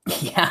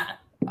 Yeah.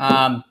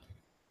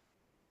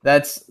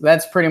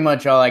 That's pretty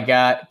much all I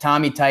got.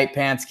 Tommy Tight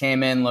Pants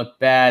came in,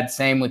 looked bad.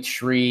 Same with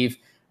Shreve.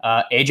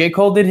 AJ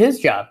Cole did his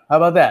job. How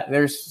about that?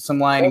 There's some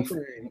lining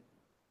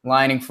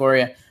for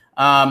you.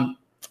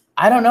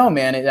 I don't know,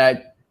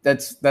 man.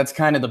 That's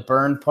kind of the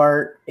burn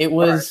part. It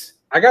was.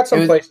 Right. I got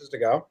some places to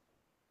go.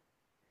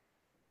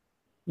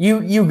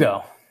 You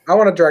go. I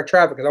want to direct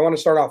traffic because I want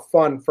to start off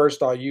fun.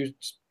 First, I'll use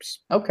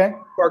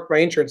spark my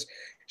entrance.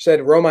 Said,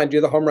 Romine, do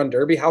the home run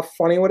derby. How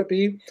funny would it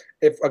be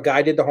if a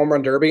guy did the home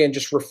run derby and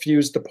just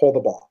refused to pull the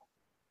ball?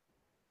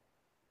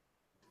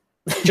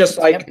 Just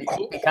like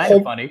kind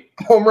of funny.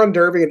 Home run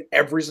derby, and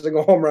every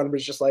single home run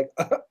was just like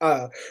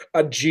a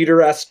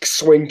Jeter-esque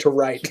swing to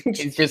right.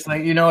 It's just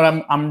like, you know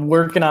what? I'm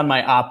working on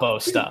my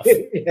oppo stuff.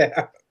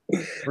 Yeah.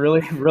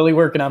 Really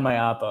working on my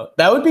oppo.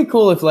 That would be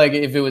cool if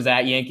it was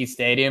at Yankee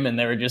Stadium and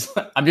they were just,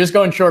 I'm just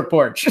going short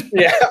porch.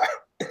 Yeah.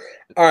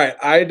 All right.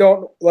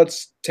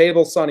 Let's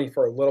table Sonny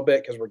for a little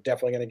bit because we're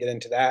definitely going to get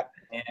into that.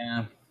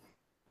 Yeah.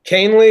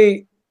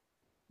 Canely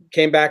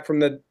came back from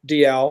the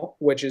DL,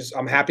 which is,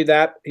 I'm happy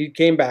that he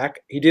came back.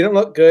 He didn't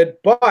look good,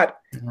 but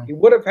he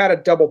would have had a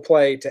double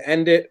play to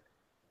end it,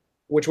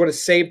 which would have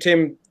saved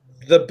him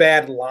the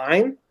bad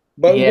line.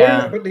 But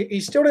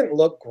he still didn't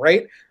look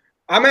great.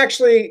 I'm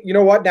actually, you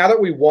know what? Now that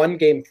we won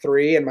Game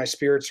 3 and my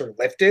spirits are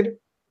lifted,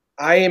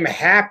 I am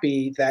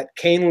happy that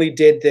Canely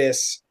did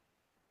this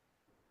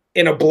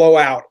in a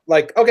blowout.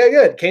 Like, okay,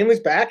 good. Canely's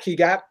back. He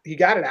got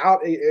it out.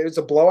 It was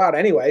a blowout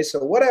anyway,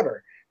 so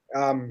whatever.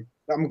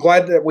 I'm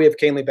glad that we have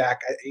Canely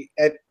back.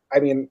 I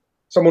mean,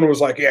 someone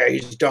was like, "Yeah,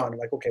 he's done."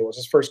 Like, okay, well, it's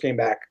his first game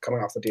back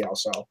coming off the DL,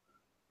 so.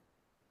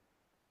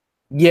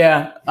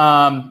 Yeah.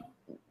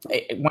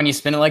 When you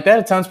spin it like that,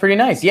 it sounds pretty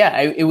nice. Yeah,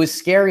 it was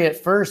scary at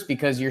first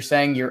because you're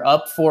saying you're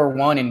up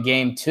 4-1 in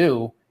Game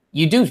 2.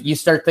 You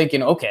start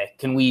thinking, okay,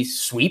 can we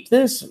sweep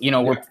this?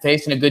 We're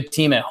facing a good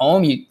team at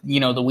home.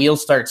 The wheels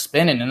start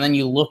spinning, and then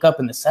you look up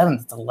in the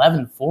 7th, it's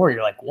 11-4.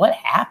 You're like, what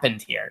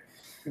happened here?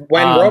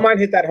 When Romine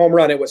hit that home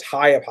run, it was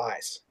high of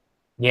highs.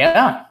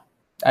 Yeah.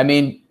 I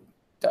mean,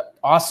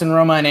 Austin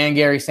Romine and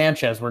Gary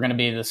Sanchez were going to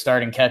be the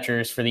starting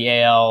catchers for the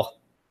AL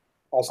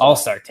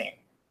All-Star team.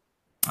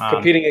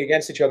 Competing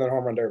against each other in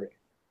home run derby.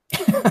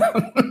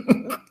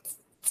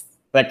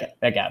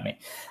 that got me.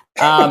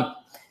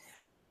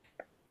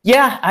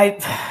 Yeah, I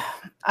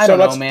don't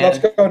know, man. Let's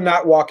go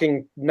not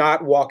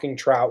walking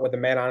Trout with a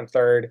man on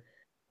third.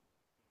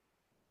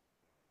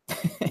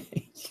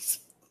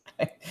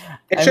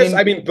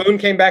 I mean, Boone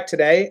came back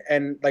today,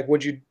 and like,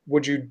 would you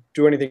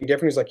do anything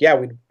different? He's like, yeah,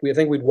 we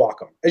think we'd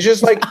walk him. It's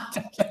just like,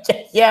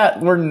 yeah,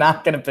 we're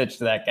not gonna pitch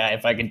to that guy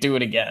if I could do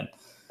it again.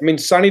 I mean,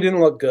 Sonny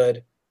didn't look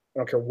good. I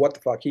don't care what the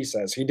fuck he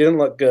says. He didn't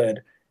look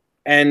good.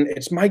 And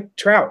it's Mike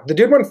Trout. The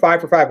dude went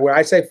 5 for 5. When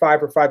I say 5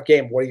 for 5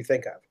 game, what do you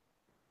think of?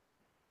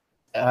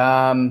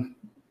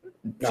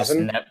 Just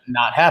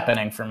not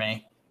happening for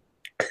me.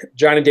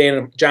 Johnny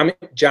Damon,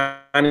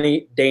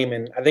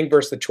 I think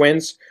versus the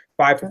Twins,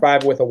 5 for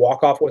 5 with a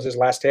walk-off was his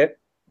last hit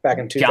back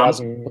in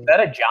 2000. Was that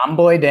a John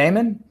Boy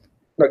Damon?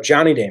 No,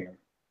 Johnny Damon.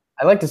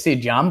 I like to see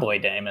John Boy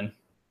Damon.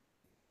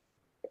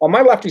 All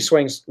my lefty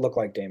swings look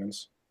like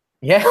Damon's.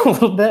 Yeah, a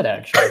little bit,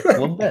 actually.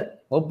 A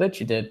little bit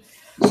you did.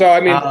 So,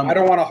 I mean, I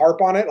don't want to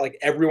harp on it. Like,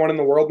 everyone in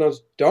the world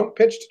knows, don't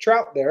pitch to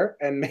Trout there.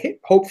 And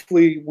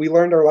hopefully we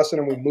learned our lesson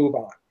and we move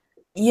on.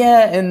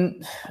 Yeah,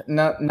 and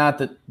not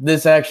that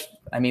this actually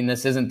 – I mean,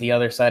 this isn't the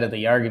other side of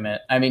the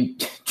argument. I mean,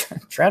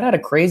 Trout had a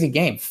crazy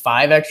game.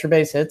 5 extra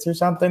base hits or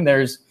something.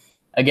 There's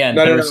 – again,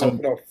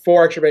 no,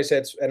 4 extra base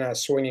hits and a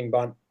swinging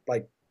bunt,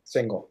 like,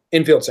 single.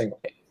 Infield single.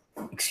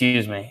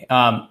 Excuse me.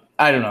 I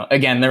don't know.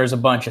 Again, there was a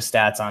bunch of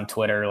stats on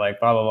Twitter like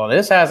blah blah blah.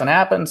 This hasn't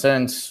happened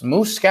since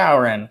Moose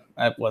Scourin.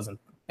 That wasn't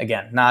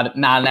not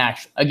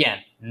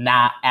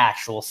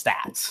actual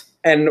stats.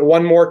 And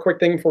one more quick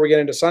thing before we get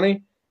into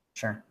Sonny.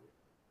 Sure.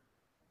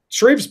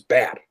 Shreve's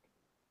bad.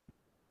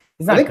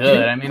 He's not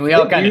good. We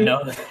all kind of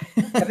know that.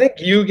 I think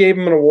you gave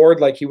him an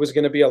award like he was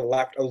going to be a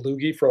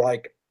loogie for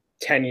like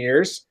 10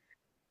 years.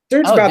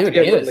 Dude's about to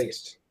get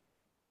released.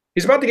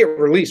 He's about to get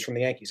released from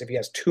the Yankees if he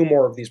has 2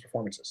 more of these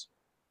performances.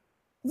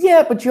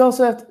 Yeah, but you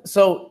also have to.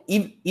 So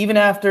even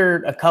after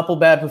a couple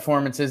bad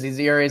performances, his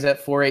ERA is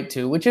at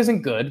 4.82, which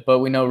isn't good, but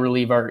we know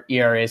reliever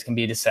ERAs can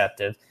be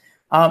deceptive.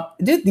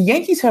 The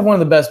Yankees have one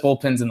of the best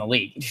bullpens in the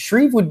league.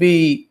 Shreve would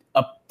be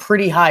a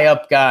pretty high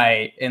up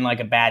guy in like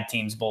a bad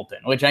team's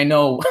bullpen, which I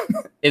know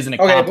isn't a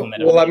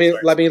compliment. Well, let me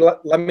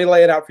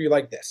lay it out for you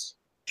like this.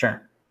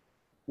 Sure.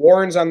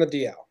 Warren's on the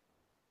DL.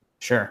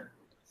 Sure.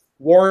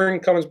 Warren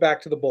comes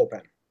back to the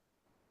bullpen.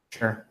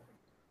 Sure.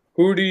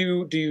 Who do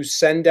you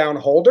send down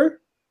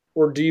Holder,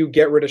 or do you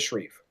get rid of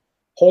Shreve?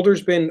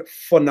 Holder's been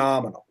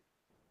phenomenal.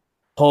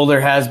 Holder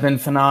has been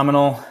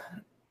phenomenal,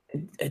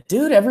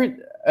 dude.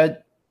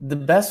 The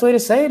best way to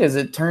say it is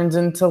it turns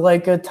into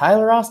like a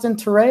Tyler Austin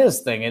Torreyes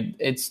thing.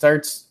 It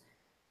starts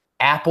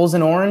apples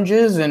and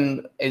oranges,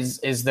 and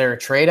is there a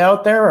trade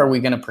out there? Are we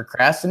going to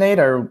procrastinate?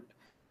 Or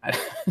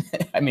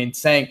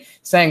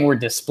saying we're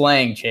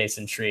displaying Chase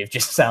and Shreve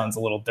just sounds a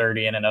little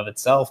dirty in and of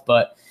itself.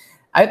 But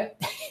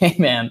hey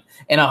man,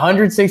 in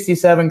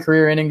 167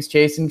 career innings,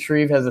 Chase and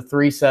Shreve has a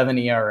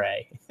 3.7 ERA.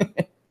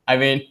 It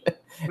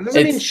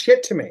doesn't mean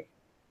shit to me.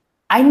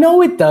 I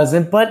know it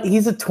doesn't, but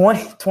he's a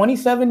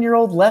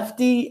 27-year-old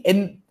lefty,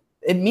 and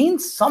it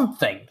means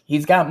something.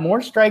 He's got more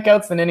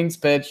strikeouts than innings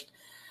pitched.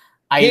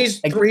 He's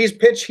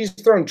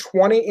thrown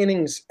 20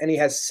 innings, and he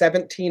has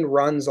 17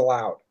 runs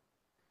allowed.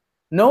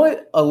 Know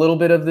what a little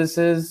bit of this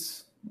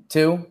is,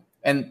 too?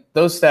 And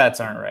those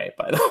stats aren't right,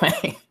 by the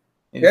way.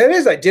 Yeah, it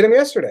is. I did him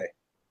yesterday.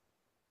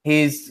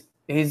 He's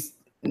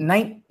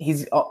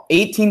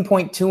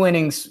 18.2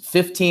 innings,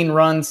 15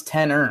 runs,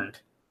 10 earned.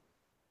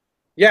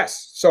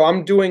 Yes, so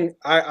I'm doing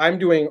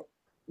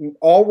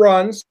all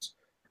runs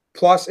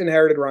plus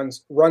inherited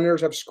runs.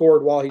 Runners have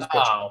scored while he's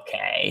pitching. Oh,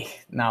 okay.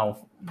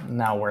 Now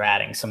we're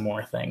adding some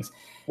more things.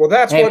 Well,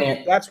 that's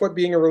what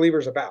being a reliever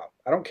is about.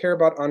 I don't care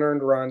about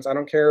unearned runs. I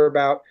don't care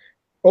about.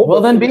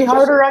 Then be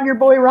harder on your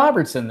boy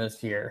Robertson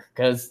this year,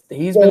 because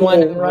he's been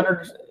letting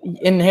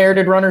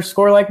inherited runners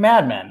score like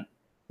madmen.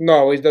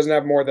 No, he doesn't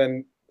have more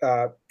than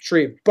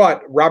Shreve,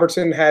 but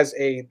Robertson has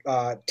a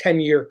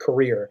 10-year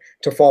career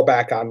to fall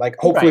back on. Like,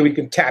 hopefully we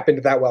can tap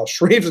into that well.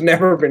 Shreve's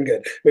never been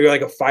good. Maybe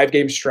like a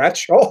 5-game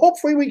stretch. Oh,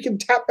 hopefully we can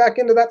tap back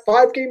into that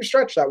 5-game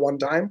stretch that one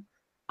time.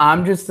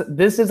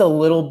 This is a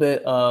little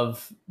bit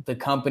of the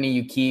company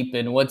you keep.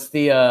 And what's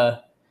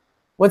that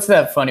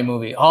funny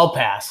movie, Hall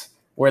Pass,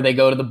 where they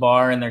go to the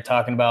bar and they're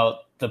talking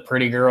about the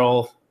pretty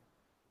girl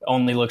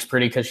only looks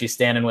pretty because she's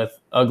standing with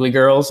ugly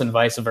girls and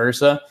vice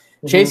versa.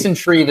 Mm-hmm. Chase and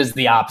Shreve is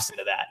the opposite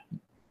of that.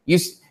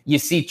 You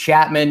see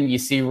Chapman, you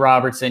see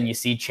Robertson, you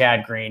see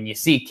Chad Green, you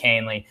see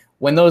Canley.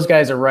 When those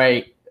guys are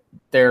right,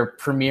 they're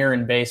premier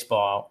in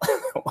baseball.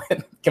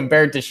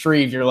 Compared to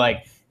Shreve, you're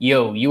like,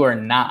 yo, you are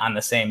not on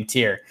the same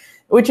tier,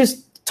 which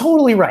is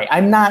totally right.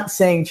 I'm not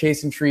saying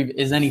Chase and Shreve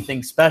is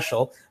anything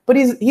special, but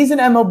he's an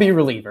MLB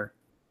reliever.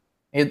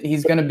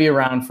 He's going to be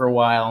around for a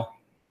while.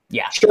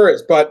 Yeah, sure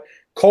is. But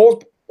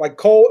Cole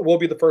will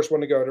be the first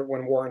one to go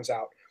when Warren's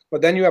out.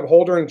 But then you have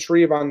Holder and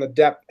Shreve on the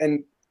depth,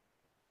 and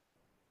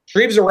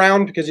Shreve's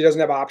around because he doesn't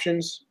have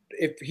options.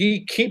 If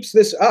he keeps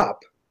this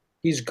up,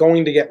 he's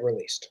going to get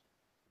released.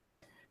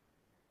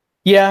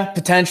 Yeah,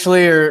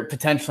 potentially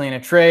in a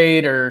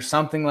trade or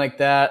something like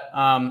that.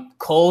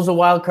 Cole's a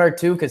wild card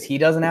too because he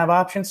doesn't have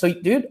options. So,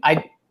 dude,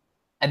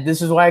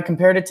 this is why I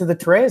compared it to the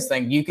Torreyes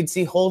thing. You could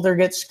see Holder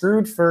get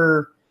screwed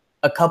for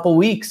a couple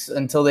weeks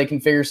until they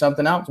can figure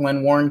something out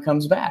when Warren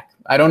comes back.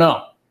 I don't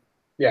know.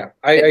 Yeah,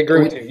 I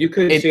agree with you. You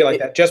could see it like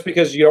that just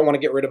because you don't want to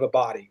get rid of a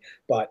body.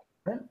 But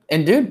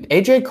and dude,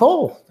 AJ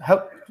Cole,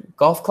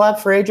 golf clap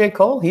for AJ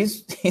Cole.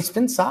 He's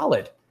been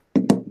solid.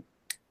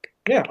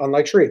 Yeah,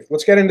 unlike Shreve.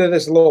 Let's get into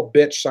this little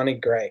bitch, Sonny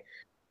Gray.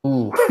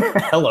 Ooh,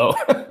 hello.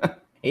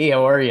 Hey,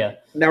 how are you?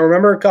 Now,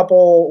 remember a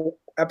couple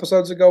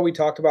episodes ago we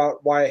talked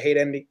about why I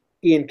hate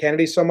Ian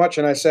Kennedy so much,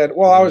 and I said,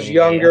 well, I was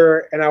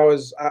younger, and I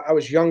was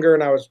younger,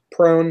 and I was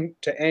prone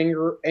to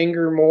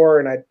anger more,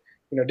 and I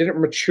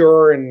didn't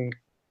mature and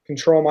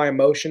control my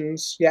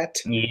emotions yet.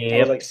 Yeah. I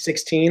was like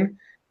 16.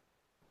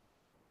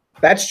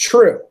 That's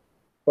true,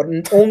 but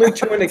only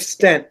to an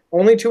extent.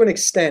 Only to an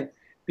extent,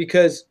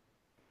 because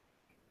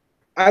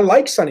I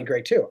like Sonny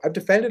Gray too. I've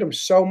defended him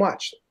so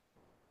much.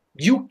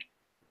 You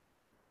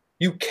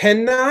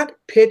cannot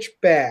pitch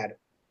bad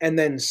and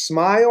then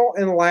smile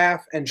and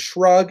laugh and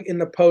shrug in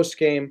the post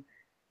game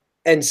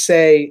and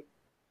say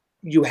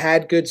you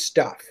had good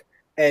stuff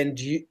and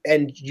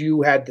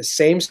you had the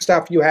same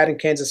stuff you had in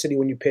Kansas City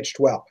when you pitched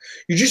well.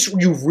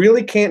 You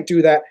really can't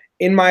do that,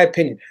 in my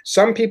opinion.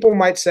 Some people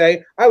might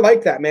say, I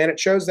like that, man. It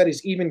shows that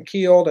he's even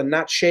keeled and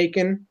not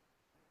shaken.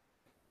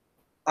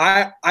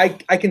 I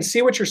can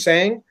see what you're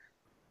saying,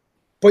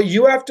 but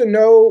you have to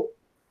know,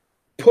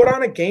 put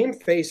on a game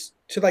face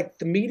to like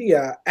the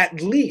media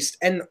at least,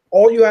 and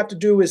all you have to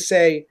do is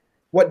say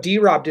what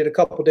D-Rob did a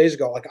couple of days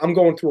ago. Like, I'm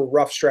going through a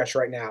rough stretch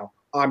right now.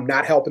 I'm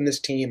not helping this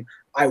team.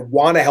 I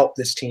want to help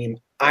this team.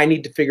 I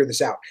need to figure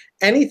this out.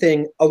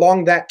 Anything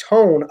along that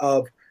tone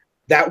of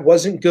that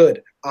wasn't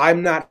good.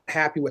 I'm not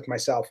happy with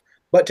myself.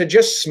 But to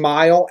just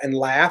smile and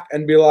laugh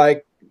and be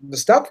like, the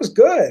stuff was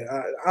good.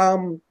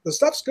 The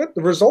stuff's good.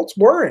 The results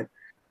weren't.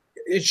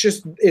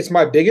 It's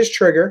my biggest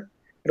trigger.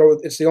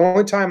 It's the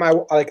only time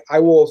I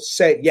will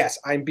say, yes,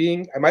 I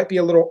might be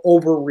a little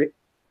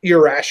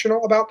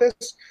irrational about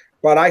this,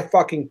 but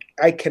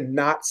I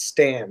cannot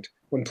stand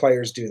when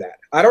players do that.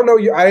 I don't know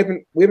you.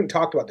 We haven't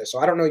talked about this, so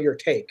I don't know your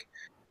take.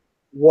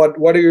 What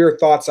are your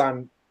thoughts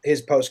on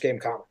his post-game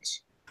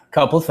comments?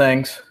 Couple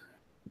things.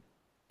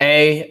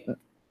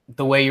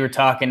 The way you were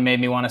talking made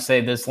me want to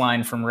say this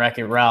line from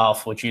Wreck-It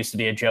Ralph, which used to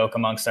be a joke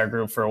amongst our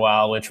group for a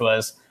while, which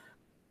was,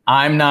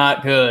 "I'm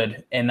not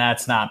good, and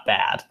that's not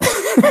bad."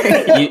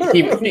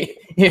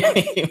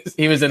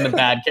 he was in the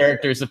bad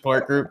character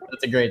support group.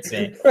 That's a great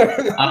scene.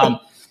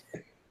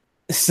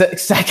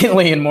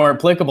 Secondly, and more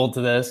applicable to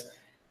this,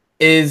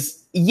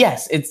 is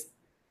yes,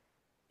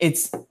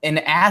 it's an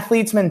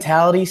athlete's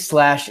mentality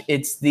 /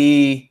 it's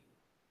the,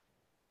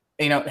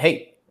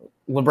 hey,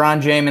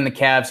 LeBron James and the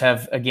Cavs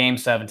have a Game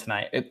 7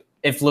 tonight.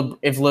 If the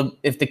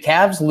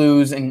Cavs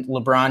lose and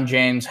LeBron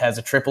James has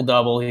a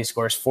triple-double, he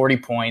scores 40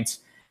 points.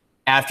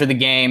 After the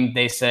game,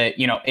 they say,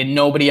 and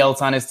nobody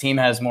else on his team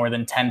has more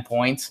than 10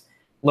 points.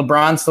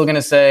 LeBron's still going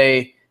to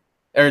say,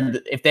 or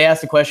if they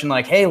ask the question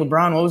like, "Hey,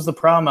 LeBron, what was the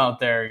problem out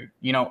there?"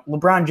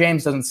 LeBron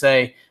James doesn't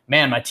say,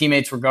 "Man, my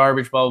teammates were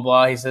garbage, blah, blah,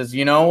 blah." He says,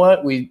 "You know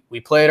what? We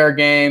played our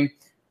game.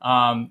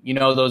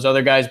 Those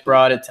other guys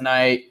brought it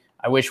tonight.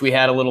 I wish we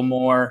had a little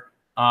more.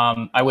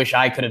 I wish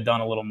I could have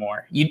done a little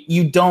more."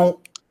 You don't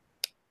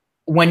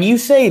 – when you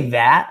say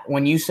that,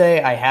 when you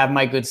say I have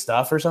my good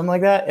stuff or something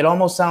like that, it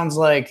almost sounds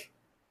like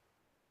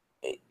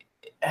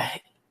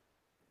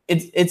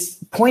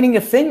it's pointing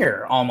a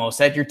finger almost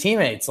at your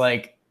teammates.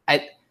 Like,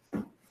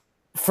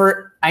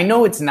 I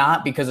know it's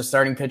not, because a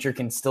starting pitcher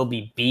can still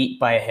be beat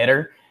by a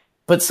hitter,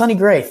 but Sonny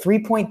Gray,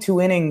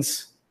 3.2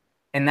 innings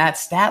in that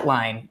stat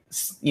line,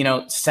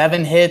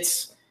 7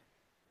 hits,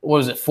 what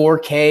was it, 4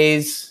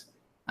 Ks?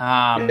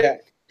 Yeah.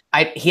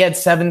 He had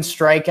 7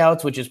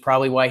 strikeouts, which is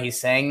probably why he's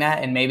saying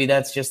that, and maybe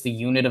that's just the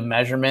unit of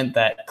measurement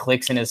that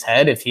clicks in his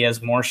head if he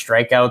has more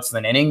strikeouts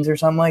than innings or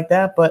something like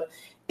that. But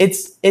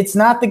it's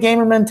not the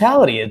gamer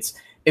mentality. It's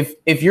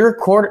if you're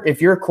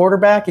a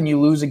quarterback and you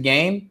lose a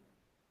game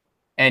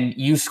and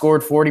you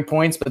scored 40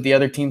 points, but the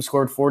other team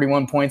scored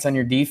 41 points on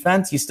your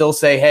defense, you still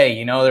say,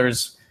 "Hey,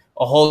 there's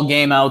a whole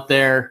game out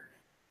there.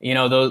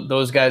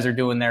 Those guys are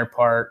doing their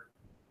part.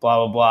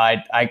 Blah blah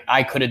blah.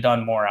 I could have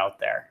done more out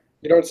there."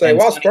 You don't say,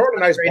 "Well, throwing a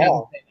nice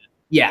ball."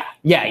 Yeah.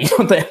 You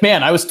don't think,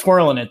 "Man, I was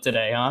twirling it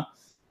today, huh?"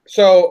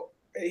 So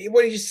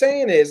what he's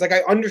saying is, like,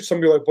 I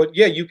understand, like, but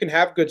yeah, you can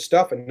have good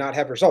stuff and not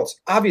have results,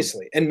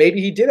 obviously. And maybe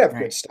he did have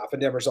good stuff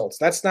and have results.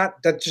 That's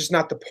just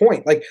not the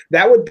point. Like,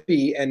 that would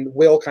be, and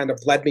Will kind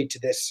of led me to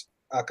this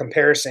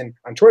comparison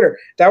on Twitter.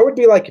 That would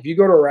be like if you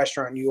go to a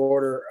restaurant and you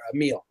order a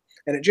meal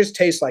and it just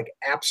tastes like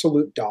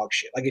absolute dog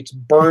shit. Like, it's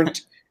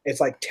burnt. It's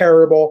like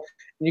terrible.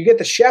 And you get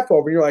the chef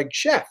over and you're like,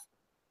 "Chef,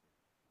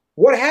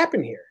 what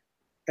happened here?"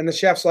 And the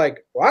chef's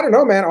like, "Well, I don't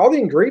know, man. All the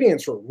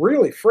ingredients were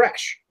really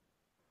fresh."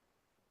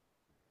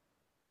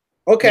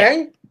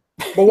 Okay,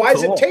 yeah. But why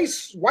does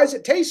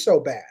it taste so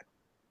bad?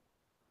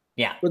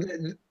 Yeah.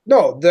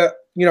 No,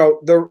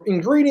 the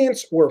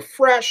ingredients were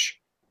fresh.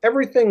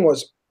 Everything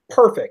was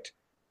perfect.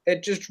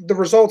 The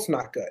result's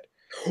not good.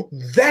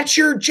 That's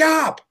your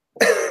job.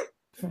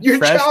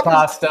 Fresh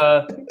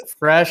pasta,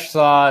 fresh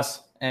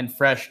sauce, and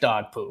fresh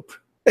dog poop.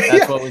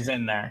 That's what was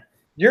in there.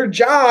 Your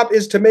job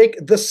is to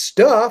make the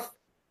stuff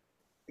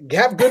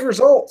have good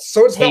results.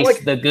 So it's not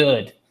like the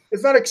good.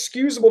 It's not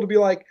excusable to be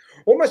like,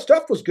 "Well, my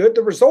stuff was good.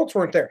 The results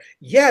weren't there."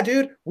 Yeah,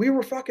 dude, we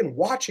were fucking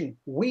watching.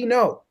 We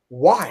know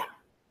why.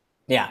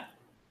 Yeah.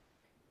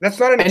 That's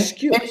not an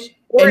excuse.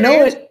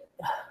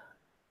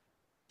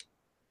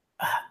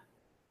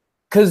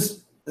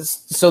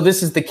 So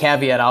this is the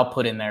caveat I'll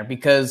put in there,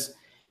 because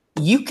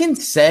you can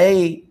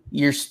say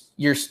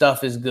your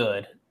stuff is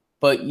good,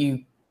 but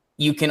you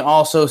can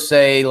also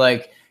say,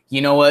 like,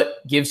 "You know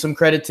what? Give some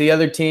credit to the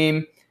other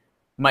team.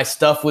 My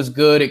stuff was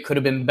good. It could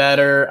have been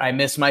better. I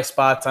missed my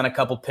spots on a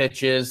couple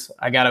pitches.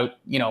 You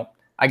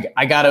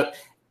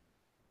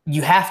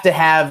have to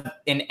have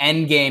an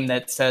end game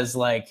that says,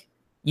 like,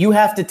 you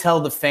have to tell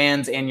the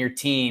fans and your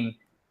team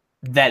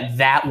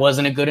that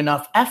wasn't a good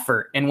enough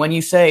effort. And when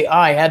you say, "Oh,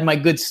 I had my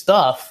good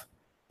stuff,"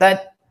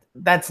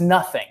 that's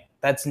nothing.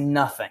 That's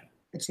nothing.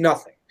 It's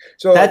nothing.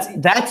 So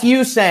that's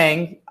you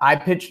saying, I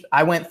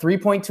went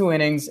 3.2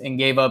 innings and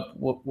gave up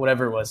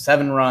whatever it was,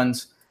 7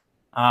 runs.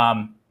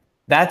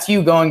 That's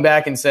you going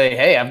back and say,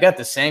 "Hey, I've got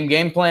the same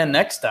game plan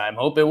next time.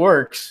 Hope it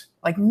works."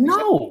 Like,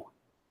 no.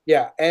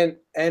 Yeah, and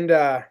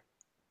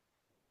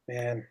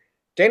man,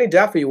 Danny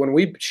Duffy, when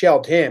we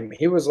shelled him,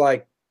 he was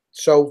like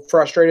so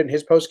frustrated in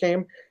his post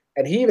game,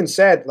 and he even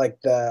said like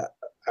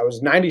I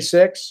was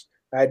 96,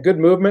 I had good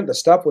movement, the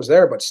stuff was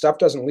there, but stuff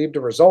doesn't lead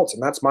to results,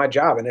 and that's my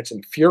job, and it's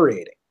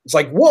infuriating. It's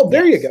like, well,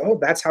 there you go.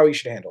 That's how he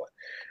should handle it.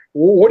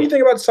 What do you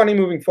think about Sonny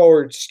moving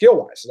forward,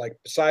 skill wise? Like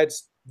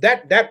besides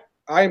that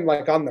I'm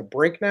like on the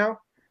brink now,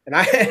 and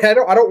I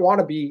don't want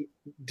to be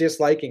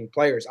disliking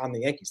players on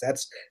the Yankees.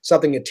 That's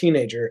something a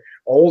teenager,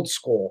 old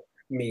school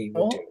me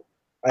would do.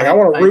 Like I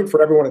want to root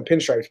for everyone in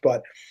pinstripes,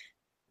 but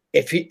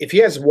if he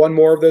has one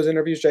more of those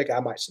interviews, Jake, I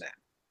might snap.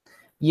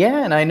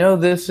 Yeah, and I know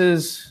this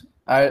is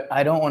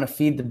I don't want to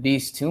feed the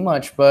beast too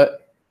much,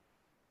 but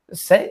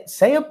say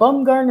a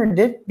Bumgarner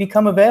did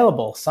become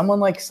available. Someone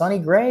like Sonny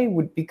Gray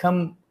would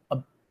become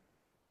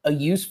a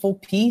useful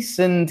piece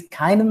and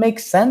kind of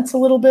makes sense a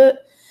little bit.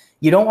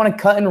 You don't want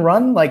to cut and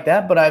run like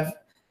that, but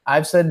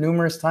I've said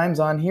numerous times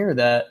on here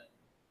that,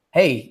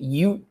 hey,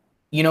 you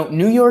know,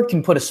 New York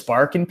can put a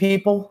spark in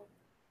people.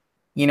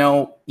 You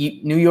know,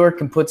 New York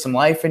can put some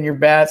life in your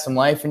bat, some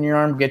life in your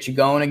arm, get you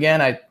going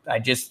again. I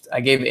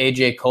gave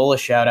AJ Cole a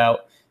shout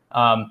out.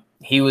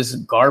 He was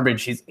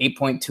garbage. He's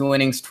 8.2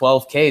 innings,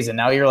 12 Ks, and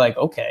now you're like,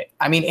 okay.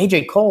 I mean,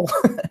 AJ Cole,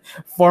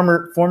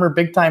 former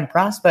big time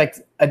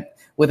prospect,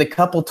 with a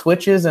couple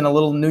twitches and a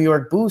little New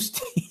York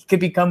boost, he could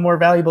become more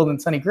valuable than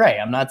Sonny Gray.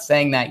 I'm not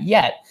saying that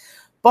yet,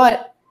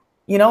 but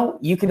you know,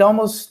 you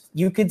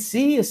could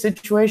see a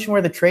situation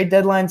where the trade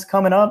deadline's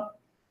coming up.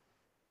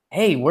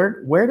 Hey,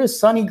 where does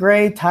Sonny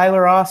Gray,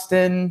 Tyler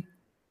Austin,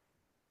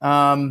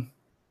 and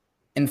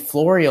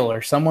Florial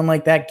or someone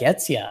like that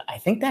gets you? I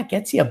think that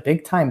gets you a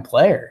big time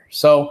player.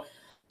 So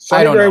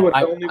Sonny Gray would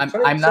Sonny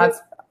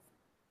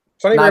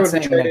Gray would be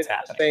traded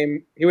the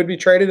same. He would be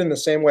traded in the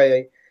same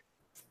way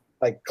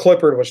like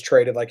Clippard was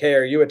traded. Like, hey,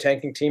 are you a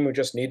tanking team who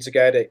just needs a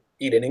guy to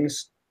eat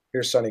innings?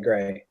 Here's Sonny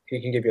Gray.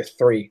 He can give you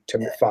 3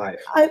 to 5.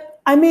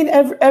 I mean,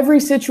 every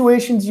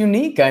situation's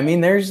unique. I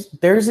mean, there's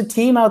a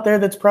team out there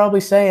that's probably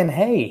saying,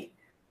 hey,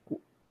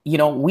 you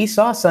know, we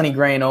saw Sonny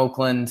Gray in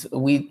Oakland.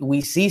 We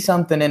see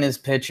something in his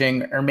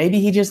pitching, or maybe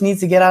he just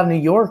needs to get out of New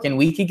York, and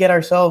we could get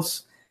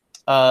ourselves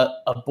a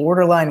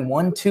borderline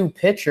 1-2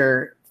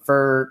 pitcher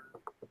for,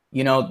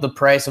 you know, the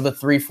price of a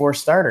 3-4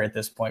 starter at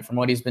this point from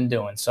what he's been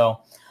doing.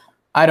 So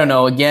I don't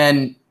know.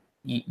 Again,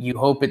 you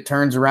hope it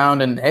turns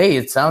around, and hey,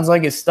 it sounds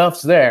like his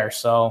stuff's there.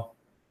 So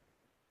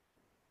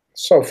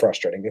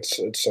frustrating. It's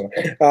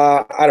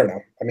I don't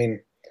know. I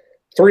mean,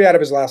 3 out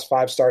of his last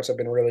 5 starts have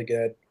been really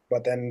good,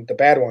 but then the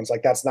bad ones,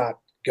 like that's not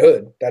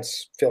good.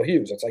 That's Phil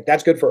Hughes. It's like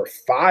that's good for a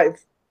 5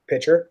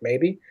 pitcher,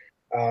 maybe.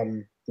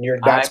 You're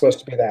not supposed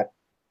to be that.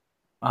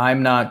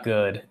 I'm not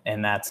good,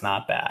 and that's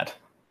not bad.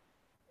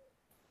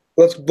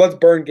 Let's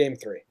burn game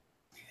 3.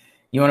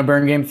 You want to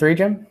burn game 3,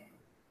 Jim?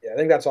 Yeah, I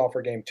think that's all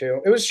for game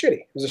 2. It was shitty.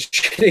 It was a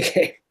shitty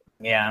game.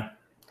 Yeah.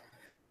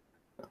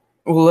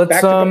 Well,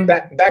 let's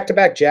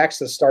back-to-back jacks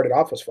that started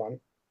off was fun.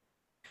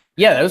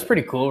 Yeah, that was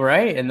pretty cool,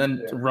 right? And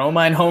then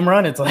Romine home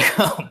run. It's like,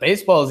 oh,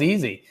 baseball is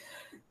easy.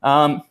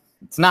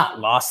 It's not.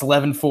 Lost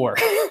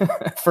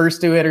 11-4.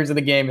 First 2 hitters of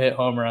the game hit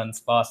home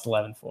runs. Lost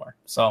 11-4.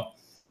 So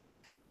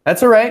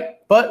that's all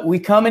right. But we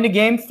come into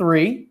game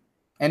 3,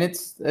 and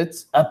it's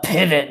a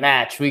pivot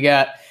match. We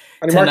got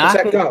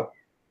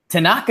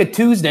Tanaka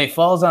Tuesday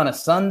falls on a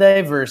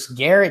Sunday versus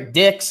Garrett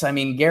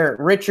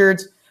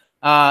Richards.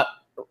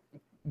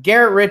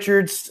 Garrett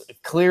Richards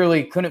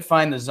clearly couldn't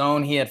find the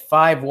zone. He had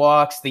 5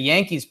 walks. The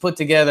Yankees put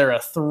together a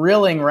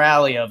thrilling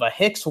rally of a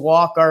Hicks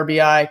walk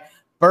RBI,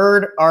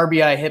 Bird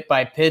RBI hit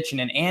by pitch,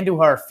 and an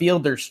Andujar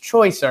fielder's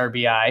choice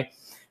RBI.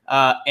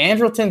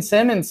 Andrelton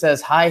Simmons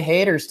says hi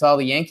haters to all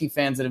the Yankee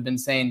fans that have been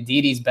saying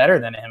Didi's better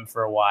than him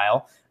for a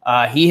while.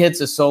 He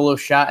hits a solo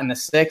shot in the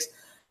 6th.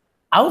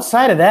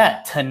 Outside of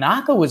that,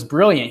 Tanaka was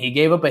brilliant. He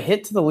gave up a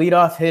hit to the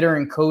leadoff hitter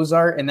in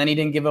Cozart, and then he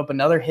didn't give up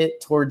another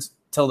hit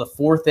till the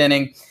 4th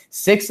inning.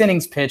 6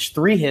 innings pitched,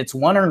 3 hits,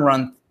 1 earned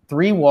run,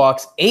 3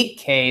 walks, 8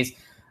 Ks.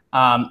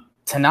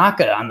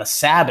 Tanaka on the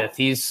Sabbath,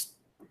 he's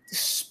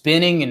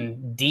spinning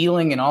and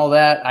dealing and all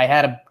that. I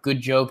had a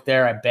good joke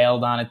there. I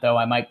bailed on it, though.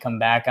 I might come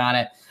back on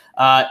it.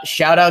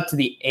 Shout out to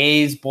the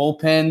A's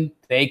bullpen.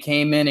 They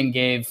came in and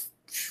gave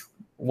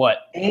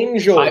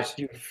Angels,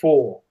 you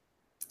fool.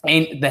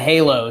 And the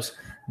Halos,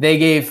 they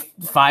gave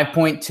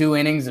 5.2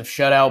 innings of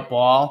shutout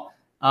ball.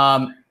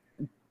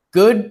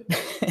 Good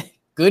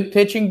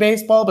pitching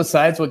baseball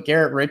besides what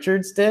Garrett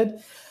Richards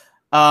did.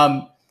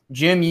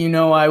 Jim, you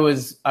know, I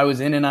was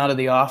in and out of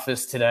the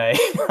office today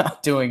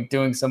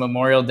doing some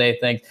Memorial Day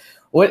things.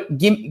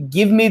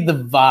 Give me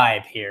the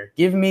vibe here.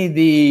 Give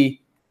me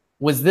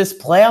was this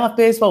playoff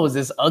baseball? Was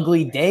this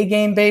ugly day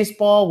game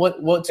baseball?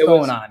 What's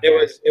going on?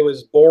 It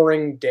was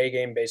boring day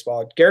game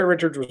baseball. Garrett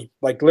Richards was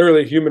like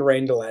literally a human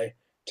rain delay.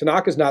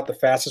 Tanaka's not the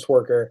fastest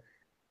worker.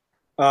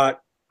 Garrett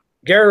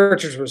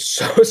Richards was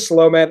so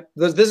slow, man.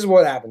 This is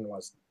what happened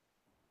was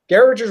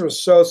Garrett Richards was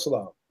so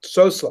slow.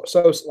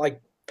 Like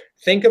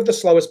think of the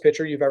slowest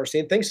pitcher you've ever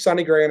seen. Think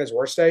Sonny Gray on his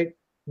worst day.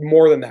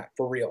 More than that,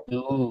 for real.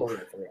 For real.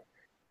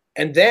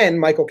 And then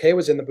Michael Kay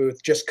was in the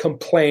booth just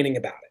complaining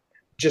about it.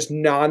 just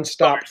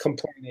nonstop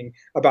complaining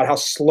about how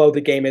slow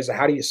the game is.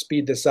 How do you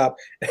speed this up?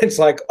 And it's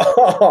like,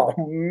 oh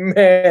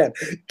man,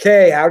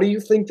 Kay, how do you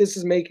think this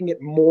is making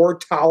it more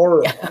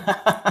tolerable?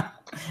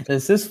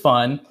 This is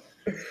fun.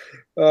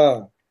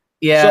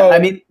 Yeah, so, I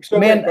mean,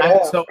 man.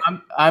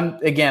 I'm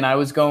again. I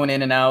was going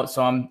in and out,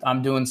 so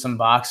I'm doing some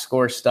box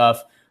score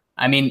stuff.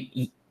 I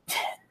mean,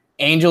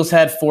 Angels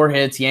had 4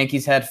 hits,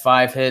 Yankees had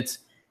 5 hits.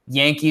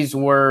 Yankees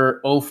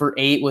were 0 for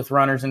 8 with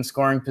runners in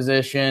scoring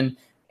position.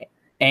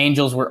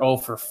 Angels were 0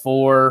 for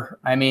 4.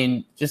 I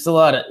mean, just a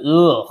lot of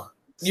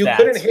You stats.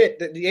 couldn't hit.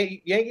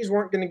 The Yankees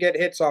weren't going to get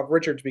hits off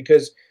Richards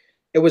because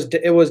it was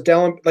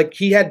Dellin, like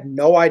he had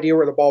no idea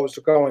where the ball was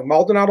going.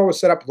 Maldonado was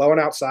set up low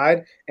and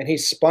outside, and he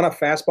spun a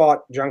fastball at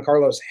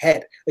Giancarlo's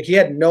head. Like he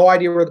had no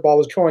idea where the ball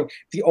was going.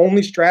 The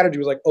only strategy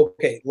was like,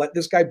 okay, let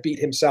this guy beat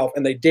himself,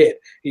 and they did.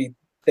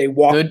 They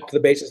walked to the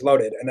bases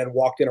loaded and then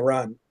walked in a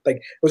run. Like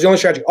it was the only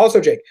strategy. Also,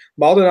 Jake,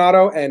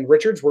 Maldonado and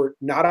Richards were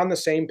not on the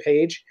same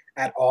page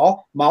at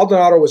all.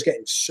 Maldonado was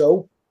getting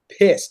so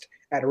pissed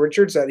at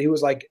Richards that he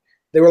was like,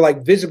 they were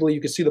like visibly,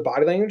 you could see the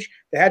body language.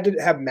 They had to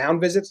have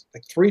mound visits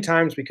like 3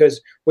 times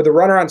because with the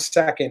runner on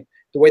second,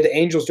 the way the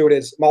Angels do it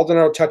is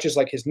Maldonado touches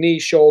like his knee,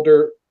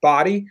 shoulder,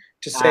 body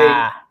to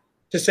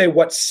say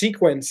what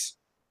sequence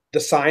the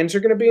signs are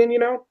going to be in, you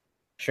know?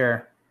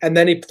 Sure. And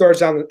then he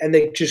throws down, and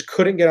they just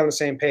couldn't get on the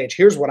same page.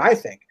 Here's what I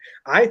think.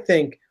 I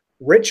think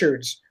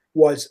Richards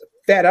was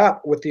fed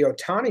up with the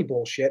Ohtani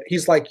bullshit.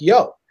 He's like,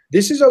 yo,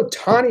 this is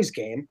Ohtani's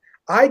game.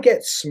 I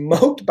get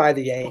smoked by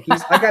the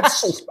Yankees. I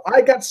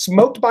got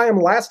smoked by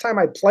him last time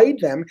I played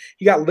them.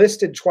 He got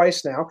listed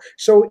twice now.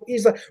 So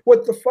he's like,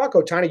 what the fuck,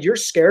 Ohtani? You're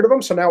scared of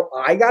him, so now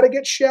I got to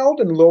get shelled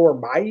and lower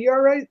my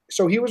ERA?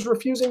 So he was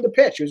refusing to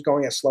pitch. He was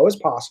going as slow as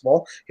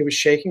possible. He was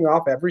shaking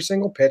off every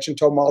single pitch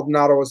until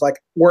Maldonado was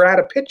like, we're out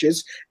of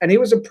pitches. And he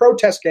was a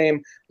protest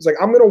game. He's like,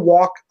 I'm going to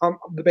walk.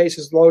 The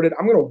bases loaded.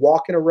 I'm going to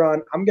walk in a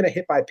run. I'm going to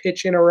hit by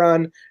pitch in a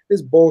run.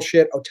 This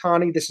bullshit.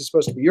 Ohtani, this is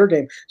supposed to be your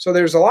game. So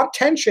there's a lot of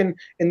tension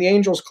in the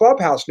Angels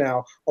clubhouse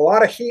now, a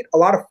lot of heat, a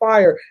lot of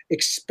fire.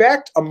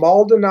 Expect a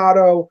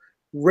Maldonado,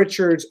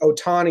 Richards,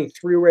 Ohtani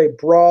 3-way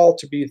brawl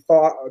to be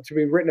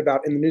written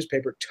about in the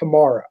newspaper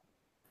tomorrow.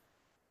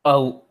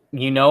 Oh,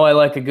 you know I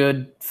like a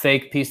good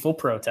fake peaceful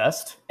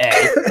protest.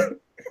 Yeah,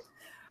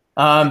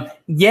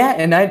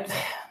 and I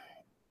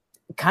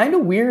kind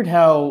of weird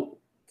how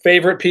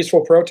favorite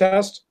peaceful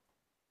protest.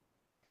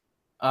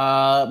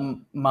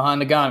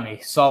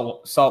 Mahanagami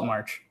Salt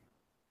March.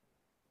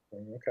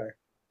 Okay.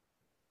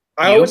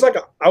 I always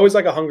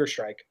like a hunger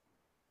strike.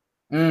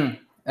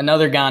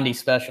 Another Gandhi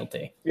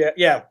specialty.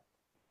 Yeah.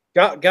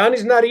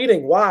 Gandhi's not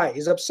eating. Why?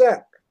 He's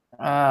upset.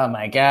 Oh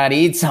my God!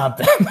 Eat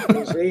something.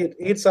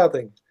 eat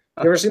something.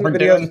 You ever seen the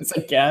videos? Doing this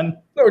again?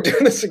 No, we're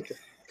doing this again.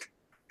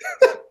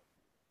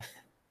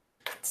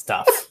 It's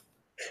tough.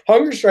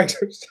 Hunger strikes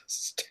are so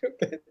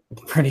stupid.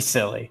 Pretty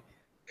silly.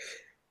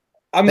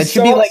 It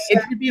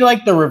should be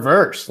like the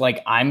reverse.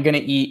 Like I'm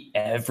gonna eat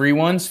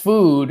everyone's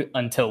food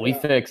until we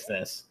fix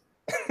this.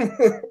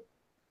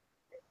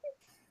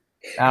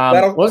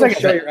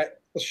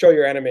 Let's show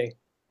your enemy.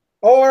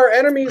 Oh, our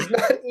enemy's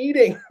not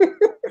eating.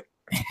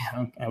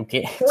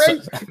 Okay.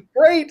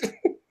 Great.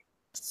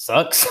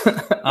 Sucks.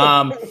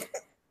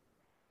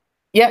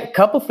 Yeah, a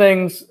couple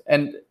things,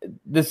 and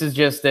this is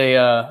just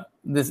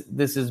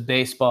this is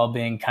baseball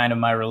being kind of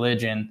my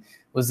religion,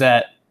 was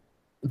that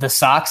the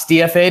Sox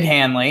DFA'd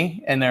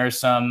Hanley, and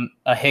there's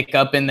a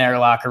hiccup in their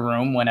locker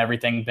room when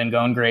everything's been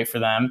going great for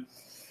them.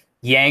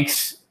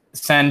 Yanks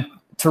send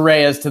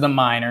Torreyes to the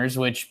minors,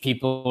 which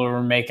people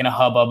were making a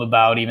hubbub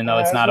about, even though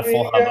it's not a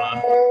full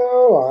hubbub.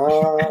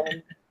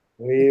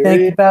 We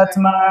think about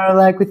tomorrow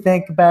like we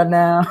think about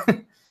now.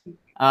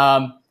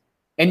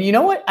 And you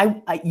know what?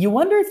 You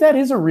wonder if that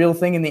is a real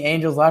thing in the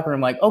Angels locker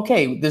room. Like,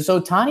 okay, this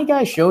Ohtani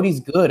guy showed he's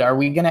good. Are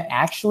we going to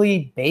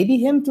actually baby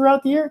him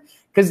throughout the year?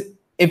 Because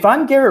if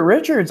I'm Garrett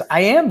Richards,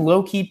 I am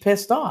low-key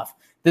pissed off.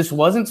 This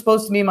wasn't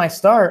supposed to be my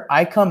start.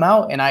 I come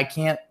out and I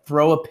can't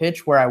throw a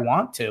pitch where I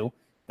want to.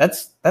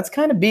 That's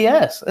kind of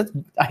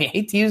BS. I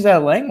hate to use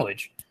that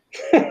language.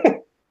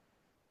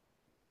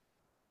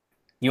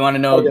 You want to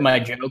know my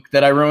joke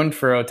that I ruined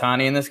for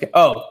Ohtani in this game?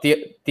 Oh,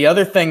 the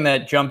other thing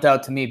that jumped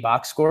out to me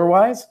box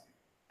score-wise,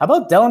 how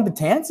about Dellin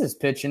Betances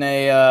pitching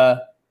in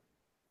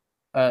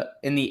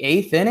the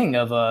 8th inning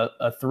of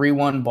a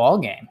 3-1 ball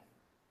game?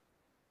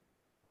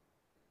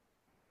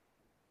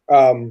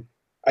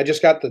 I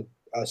just got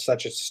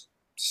such a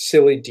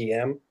silly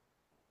DM.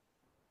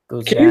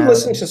 Can you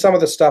listen to some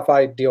of the stuff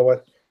I deal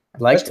with? I'd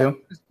like to.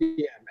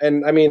 Yeah,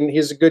 and I mean,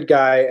 he's a good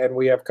guy, and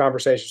we have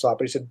conversations a lot.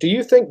 But he said, "Do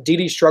you think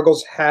Didi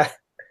struggles have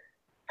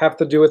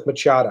to do with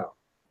Machado?"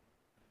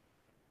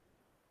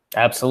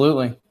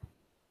 Absolutely.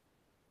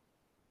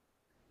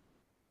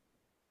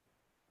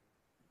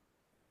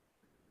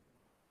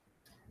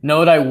 Know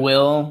what I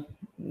will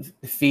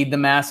feed the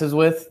masses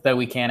with that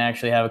we can't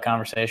actually have a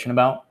conversation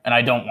about, and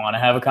I don't want to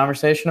have a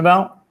conversation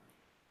about?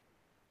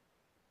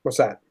 What's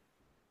that?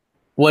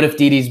 What if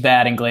Didi's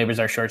bad and Glaber's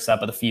our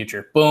shortstop of the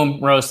future?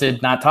 Boom,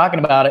 roasted. Not talking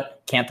about it.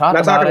 Can't talk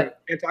about it.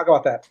 Can't talk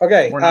about that.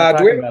 Okay. We're not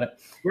talking about it.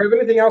 Do we have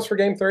anything else for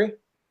Game 3?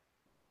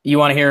 You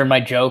want to hear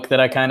my joke that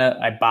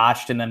I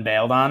botched and then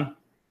bailed on?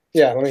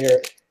 Yeah, let me hear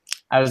it.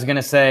 I was going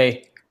to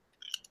say,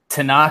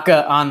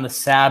 Tanaka on the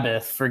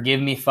Sabbath,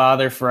 forgive me,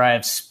 Father, for I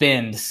have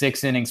spinned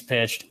 6 innings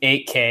pitched,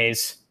 8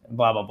 Ks,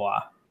 blah, blah,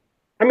 blah.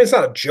 I mean, it's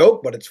not a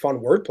joke, but it's fun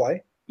wordplay.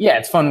 Yeah,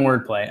 it's fun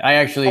wordplay.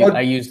 I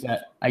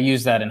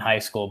used that in high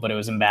school, but it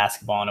was in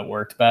basketball and it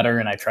worked better,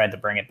 and I tried to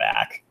bring it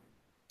back.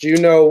 Do you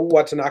know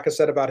what Tanaka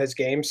said about his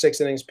game?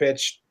 6 innings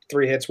pitched,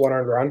 3 hits, 1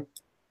 earned run.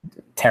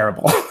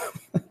 Terrible.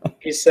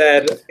 They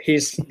said, how do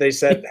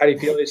you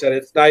feel? He said,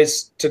 it's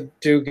nice to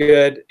do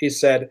good. He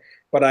said,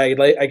 but I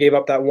gave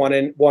up that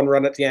one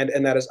run at the end,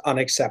 and that is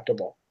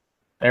unacceptable.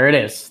 There it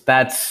is.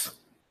 That's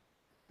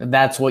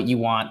what you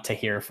want to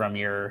hear from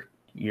your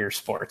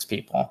sports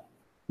people.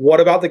 What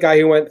about the guy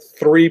who went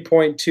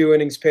 3.2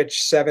 innings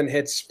pitched, 7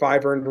 hits,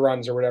 5 earned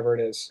runs, or whatever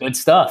it is? Good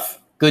stuff.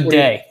 Good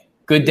day.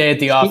 Good day at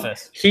the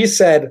office. He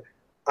said,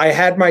 I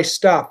had my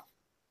stuff,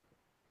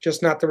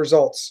 just not the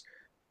results.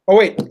 Oh,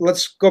 wait,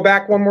 let's go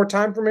back one more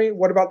time for me.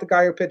 What about the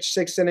guy who pitched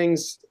 6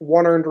 innings,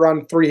 1 earned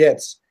run, 3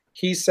 hits?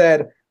 He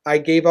said, I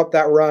gave up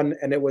that run,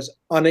 and it was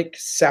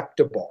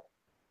unacceptable.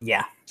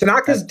 Yeah.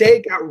 Tanaka's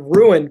day got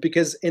ruined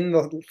because in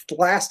the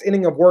last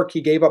inning of work,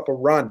 he gave up a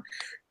run.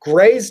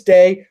 Gray's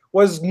day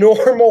was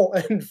normal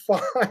and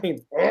fine.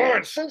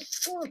 It's a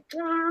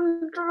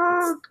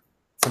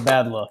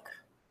bad look.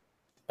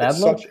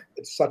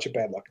 It's such a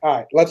bad look. All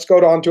right, let's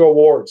go on to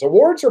awards.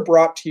 Awards are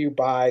brought to you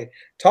by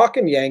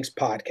Talkin' Yanks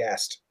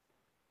podcast.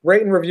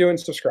 Rate and review and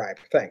subscribe.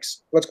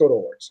 Thanks. Let's go to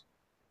awards.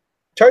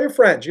 Tell your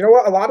friends. You know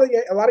what? A lot of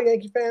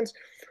Yankee fans.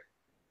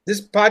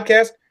 This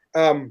podcast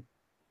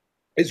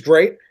is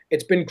great.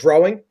 It's been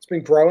growing.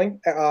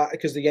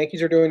 Because the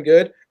Yankees are doing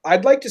good.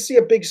 I'd like to see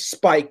a big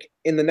spike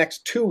in the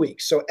next 2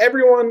 weeks. So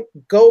everyone,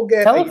 go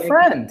get tell a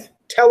friend.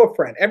 Tell a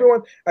friend.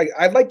 Everyone,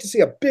 I'd like to see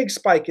a big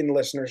spike in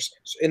listeners.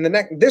 In the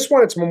next, this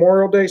one, it's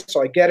Memorial Day,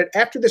 so I get it.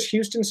 After this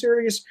Houston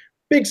series,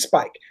 big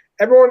spike.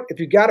 Everyone, if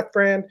you got a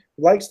friend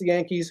who likes the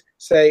Yankees,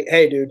 say,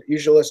 "Hey, dude, you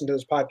should listen to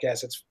this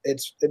podcast.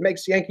 It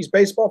makes Yankees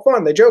baseball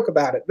fun. They joke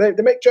about it. They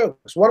make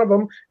jokes. One of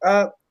them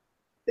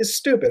is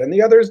stupid, and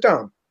the other is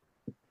dumb.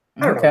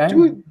 I don't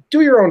know.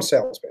 Do your own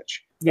sales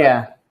pitch.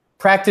 Yeah,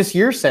 practice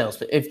your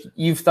sales if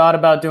you've thought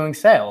about doing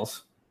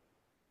sales.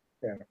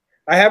 Yeah,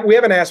 we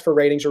haven't asked for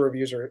ratings or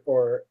reviews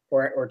or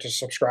to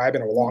subscribe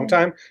in a long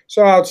time,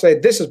 so I would say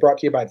this is brought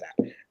to you by that.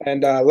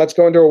 And let's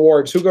go into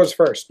awards. Who goes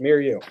first, me or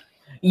you?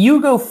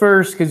 You go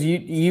first because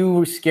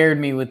you scared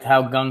me with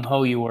how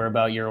gung-ho you were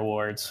about your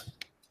awards.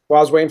 Well,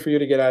 I was waiting for you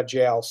to get out of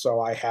jail, so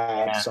I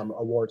had some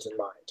awards in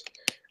mind.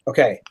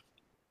 Okay.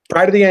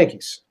 Pride of the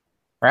Yankees.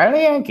 Pride of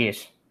the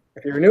Yankees.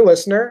 If you're a new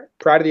listener,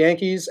 Pride of the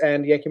Yankees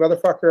and Yankee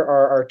Motherfucker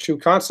are 2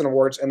 constant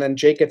awards, and then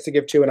Jake gets to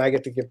give 2 and I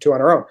get to give 2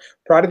 on our own.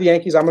 Pride of the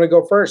Yankees, I'm going to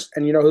go first.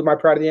 And you know who my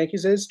Pride of the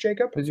Yankees is,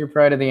 Jacob? Who's your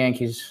Pride of the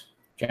Yankees,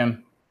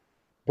 Jim?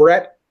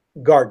 Brett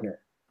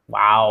Gardner.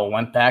 Wow,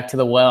 went back to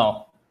the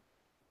well.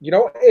 You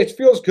know, it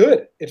feels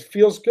good. It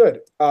feels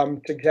good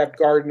to have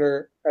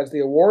Gardner as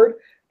the award.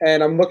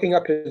 And I'm looking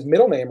up his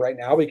middle name right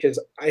now because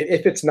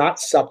if it's not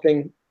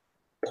something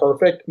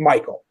perfect,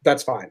 Michael,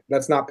 that's fine.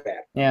 That's not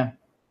bad. Yeah.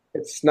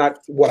 It's not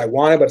what I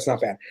wanted, but it's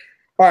not bad.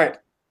 All right.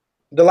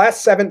 The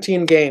last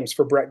 17 games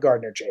for Brett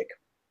Gardner, Jake,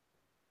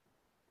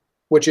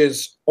 which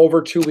is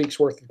over 2 weeks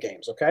worth of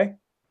games, okay?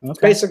 It's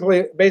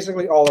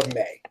basically all of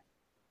May.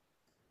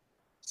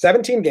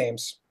 17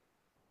 games,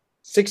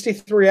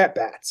 63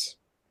 at-bats.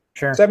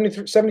 Sure.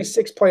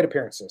 76 plate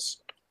appearances,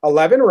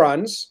 11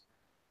 runs,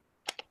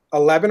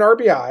 11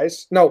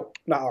 RBIs. No,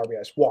 not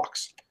RBIs,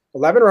 walks.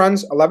 11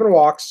 runs, 11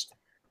 walks,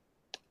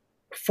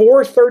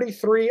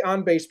 433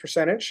 on base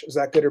percentage. Is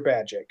that good or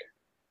bad, Jake?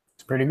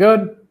 It's pretty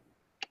good.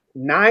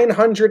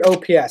 900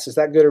 OPS. Is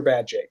that good or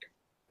bad, Jake?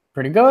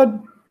 Pretty good.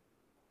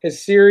 His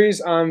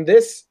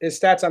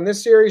stats on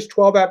this series: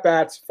 12 at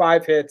bats,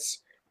 5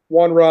 hits,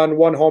 1 run,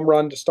 1 home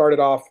run to start it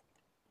off.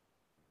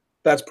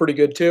 That's pretty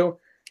good too.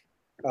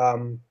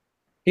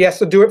 He has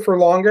to do it for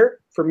longer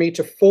for me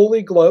to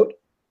fully gloat.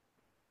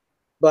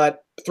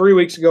 But 3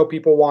 weeks ago,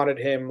 people wanted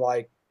him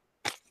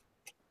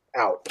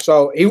out.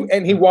 So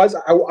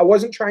I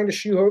wasn't trying to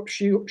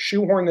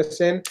shoehorn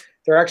this in.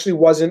 There actually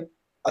wasn't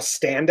a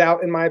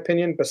standout in my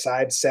opinion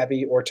besides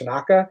Sevy or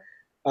Tanaka.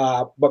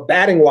 But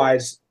batting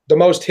wise, the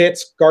most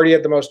hits, Gardy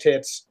had the most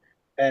hits,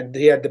 and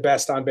he had the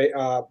best on he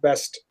had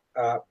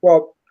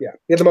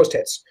the most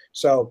hits.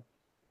 So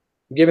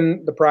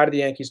giving the pride of the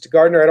Yankees to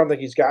Gardner. I don't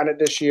think he's gotten it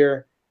this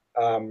year.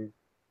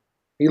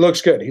 He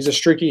looks good. He's a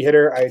streaky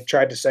hitter. I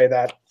tried to say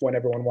that when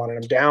everyone wanted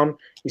him down.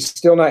 He's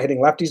still not hitting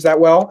lefties that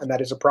well, and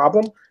that is a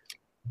problem.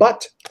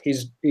 But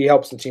he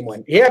helps the team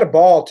win. He had a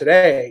ball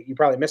today. You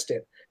probably missed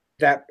it.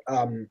 That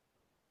would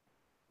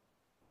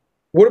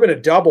have been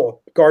a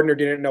double. Gardner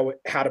didn't know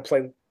how to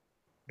play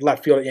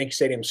left field at Yankee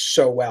Stadium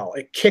so well.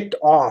 It kicked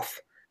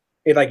off.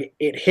 It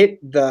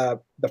hit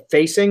the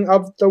facing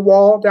of the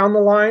wall down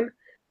the line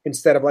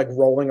instead of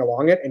rolling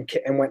along it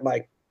and went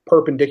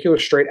perpendicular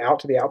straight out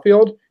to the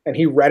outfield, and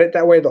he read it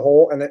that way the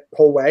whole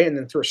way, and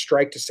then threw a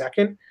strike to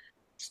second.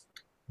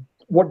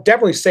 What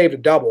definitely saved a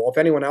double if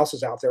anyone else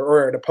is out there,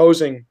 or an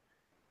opposing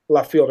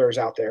left fielder is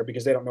out there,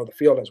 because they don't know the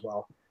field as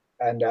well.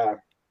 And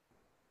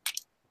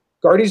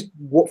Gardy's,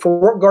 for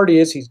what Gardy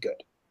is, he's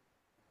good.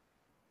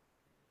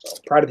 So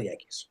proud of the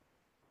Yankees.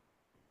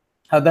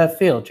 How'd that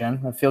feel,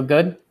 Jim? That feel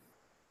good?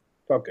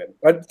 Felt good.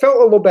 I felt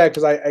a little bad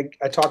because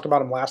I talked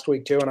about him last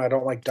week too, and I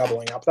don't like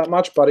doubling up that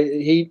much. But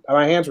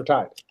my hands were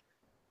tied.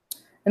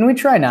 And we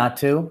try not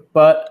to,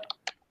 but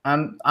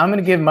I'm going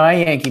to give my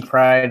Yankee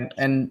pride,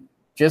 and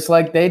just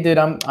like they did,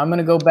 I'm going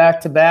to go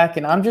back to back,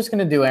 and I'm just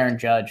going to do Aaron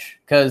Judge,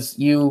 because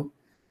you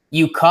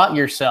caught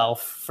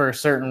yourself for a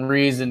certain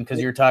reason,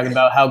 because you're talking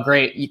about how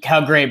great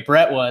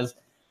Brett was.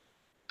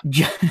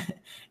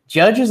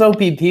 Judge's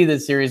OPP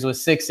this series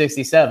was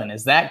 667.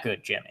 Is that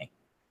good, Jimmy?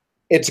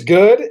 It's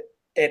good.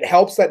 It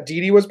helps that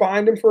Didi was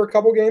behind him for a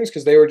couple games,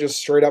 because they were just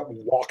straight up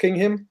walking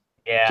him.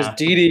 Yeah. Because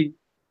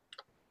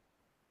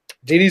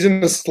Didi's in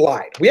the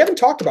slide. We haven't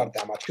talked about it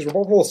that much because we're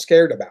both a little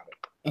scared about it.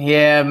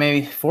 Yeah,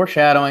 maybe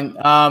foreshadowing.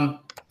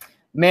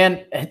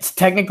 Man, it's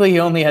technically he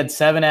only had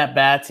 7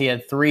 at-bats. He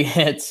had 3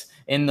 hits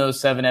in those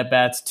 7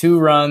 at-bats, 2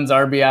 runs,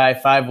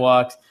 RBI, 5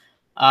 walks.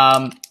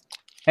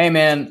 Hey,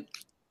 man,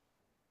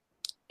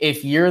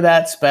 if you're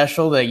that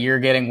special that you're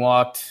getting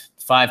walked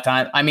 5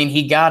 times, I mean,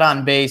 he got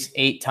on base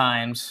 8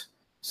 times.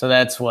 So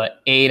that's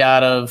what, 8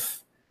 out of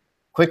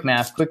quick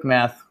math.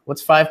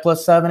 What's 5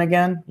 plus 7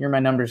 again? You're my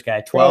numbers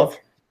guy. 12.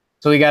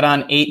 So he got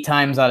on 8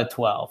 times out of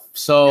 12.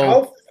 So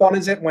how fun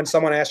is it when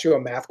someone asks you a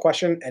math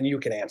question and you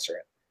can answer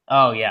it?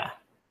 Oh yeah,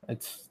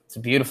 it's a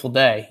beautiful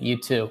day. You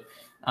too.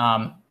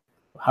 How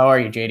are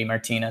you, JD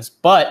Martinez?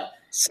 But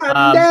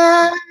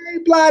Sunday,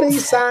 bloody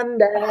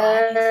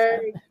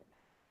Sunday.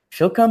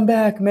 She'll come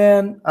back,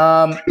 man.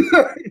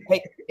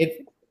 Hey,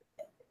 if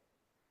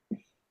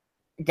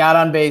got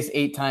on base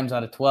 8 times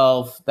out of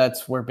 12,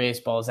 that's where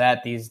baseball is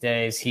at these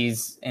days.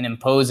 He's an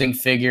imposing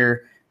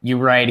figure. You're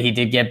right. He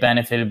did get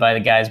benefited by the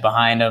guys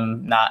behind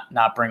him,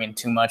 not bringing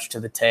too much to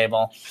the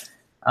table.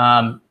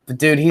 But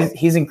dude,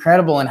 he's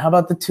incredible. And how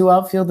about the 2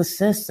 outfield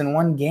assists in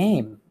 1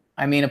 game?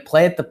 I mean, a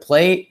play at the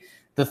plate.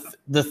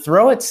 The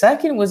throw at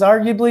second was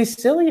arguably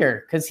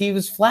sillier because he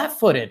was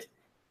flat-footed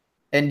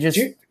and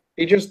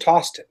he just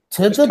tossed it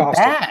to the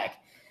bag.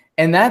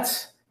 And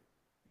that's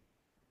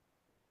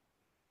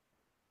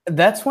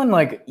when,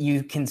 like,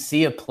 you can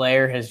see a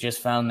player has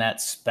just found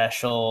that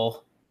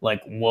special,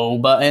 like, whoa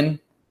button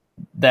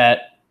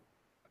that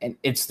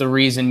it's the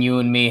reason you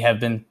and me have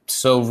been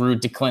so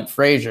rude to Clint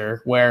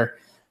Frazier, where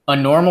a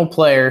normal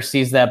player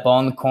sees that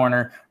ball in the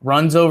corner,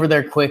 runs over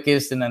their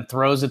quickest, and then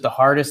throws it the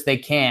hardest they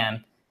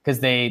can because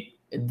they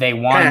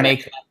want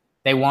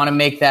to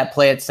make that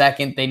play at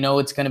second. They know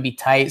it's going to be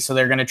tight, so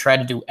they're going to try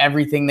to do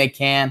everything they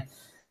can.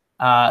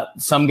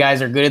 Some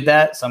guys are good at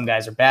that. Some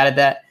guys are bad at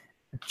that.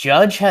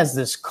 Judge has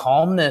this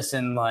calmness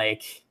and,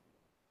 like,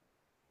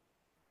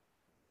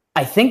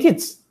 I think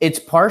it's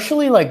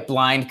partially like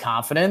blind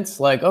confidence.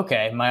 Like,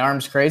 okay, my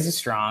arm's crazy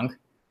strong.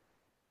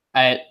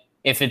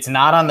 If it's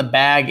not on the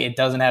bag, it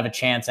doesn't have a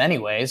chance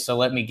anyway. So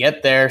let me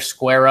get there,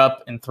 square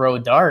up, and throw a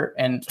dart.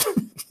 And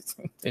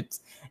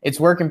it's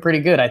working pretty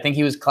good. I think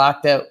he was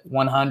clocked at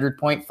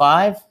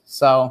 100.5.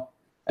 So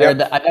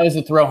that was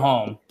a throw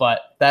home.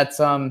 But that's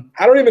I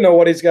don't even know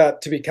what he's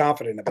got to be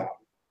confident about.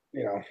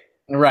 You know.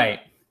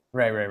 Right.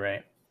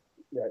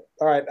 Yeah.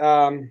 All right.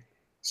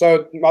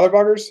 So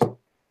motherfuckers.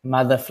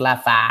 Mother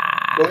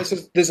fluffer. Well,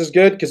 this is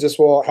good because this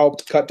will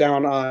help cut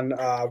down on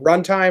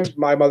runtime.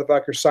 My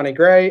motherfucker, Sonny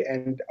Gray,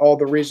 and all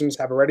the reasons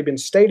have already been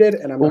stated.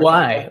 And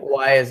why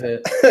is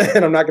it?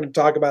 And I'm not going to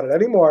talk about it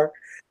anymore.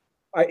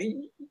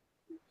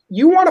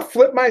 You want to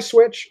flip my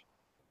switch?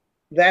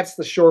 That's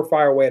the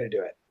surefire way to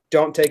do it.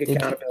 Don't take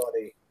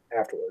accountability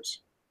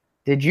afterwards.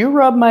 Did you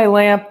rub my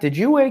lamp? Did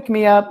you wake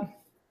me up?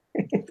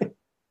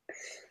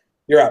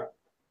 You're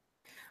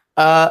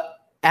up.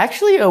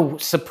 Actually, a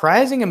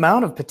surprising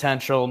amount of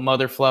potential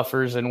mother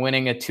fluffers in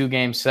winning a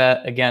 2-game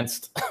set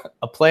against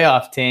a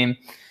playoff team.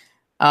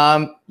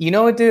 You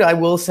know what, dude? I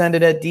will send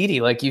it at Didi.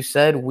 Like you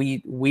said,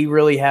 we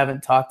really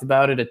haven't talked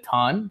about it a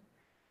ton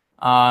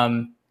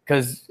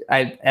because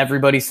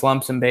everybody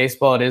slumps in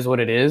baseball. It is what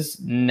it is.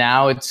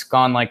 Now it's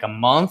gone like a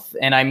month,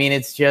 and I mean,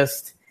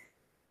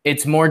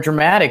 it's more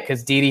dramatic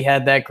because Didi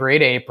had that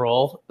great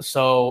April,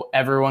 so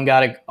everyone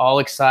got all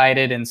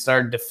excited and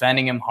started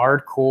defending him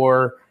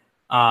hardcore.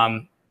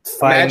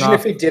 Imagine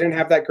if he didn't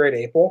have that great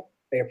April.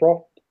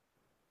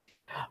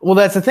 Well,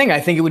 that's the thing.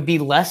 I think it would be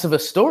less of a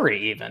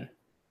story even.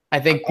 I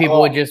think people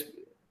would just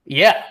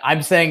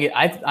I'm saying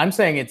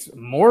it's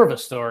more of a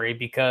story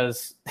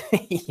because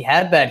he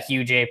had that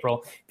huge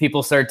April.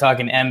 People started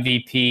talking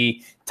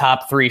MVP,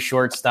 top 3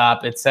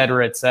 shortstop, et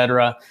cetera, et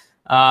cetera.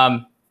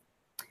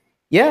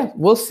 Yeah,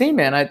 we'll see,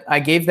 man. I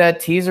gave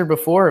that teaser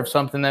before of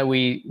something that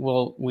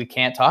we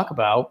can't talk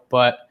about,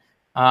 but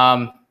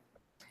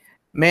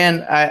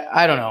man,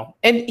 I don't know.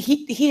 And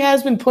he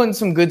has been putting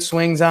some good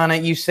swings on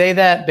it. You say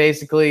that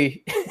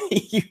basically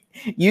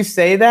you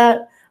say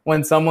that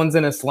when someone's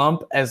in a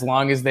slump, as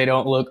long as they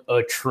don't look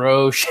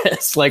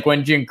atrocious, like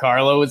when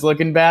Giancarlo was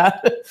looking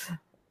bad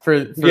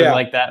for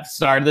like that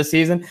start of the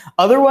season.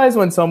 Otherwise,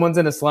 when someone's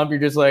in a slump, you're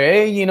just like,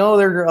 hey,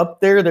 they're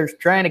up there. They're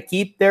trying to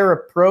keep their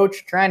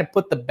approach, trying to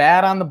put the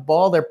bat on the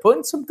ball. They're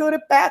putting some good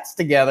at bats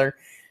together.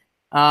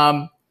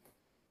 I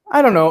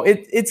don't know.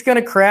 It's going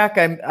to crack.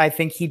 I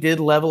think he did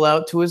level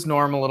out to his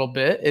norm a little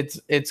bit.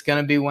 It's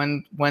going to be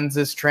when's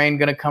this train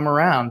going to come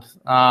around?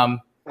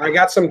 I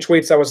got some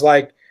tweets that was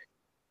like,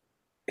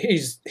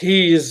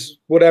 he's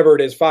whatever it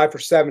is, 5 for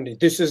 70.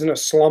 This isn't a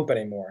slump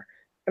anymore.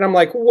 And I'm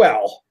like,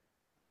 well.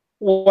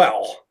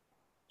 So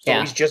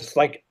he's just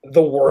like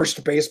the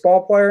worst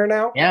baseball player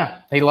now?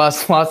 Yeah, he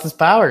lost his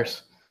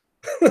powers.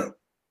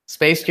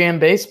 Space Jam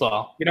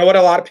baseball. You know what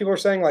a lot of people are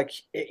saying? Like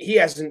he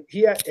hasn't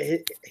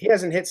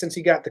hit since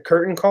he got the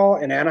curtain call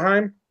in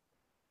Anaheim,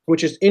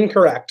 which is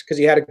incorrect because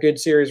he had a good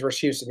series versus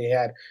Houston. He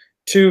had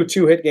two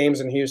hit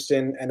games in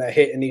Houston and a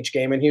hit in each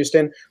game in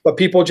Houston. But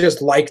people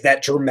just like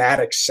that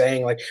dramatic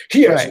saying, like,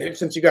 he hasn't hit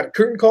since he got a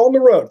curtain call on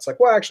the road. It's like,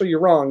 well, actually, you're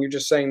wrong. You're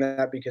just saying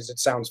that because it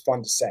sounds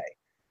fun to say.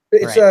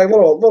 It's a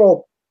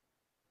little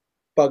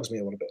bugs me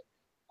a little bit.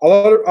 A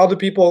lot of other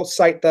people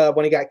cite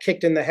when he got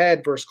kicked in the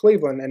head versus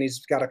Cleveland and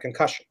he's got a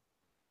concussion.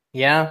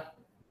 Yeah.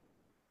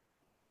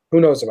 Who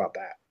knows about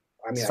that?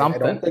 I mean,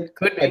 something. I don't think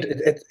could be.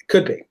 It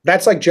could be.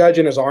 That's like Judge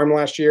in his arm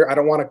last year. I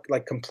don't want to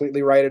like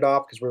completely write it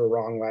off because we were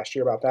wrong last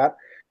year about that.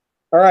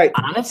 All right.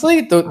 Honestly,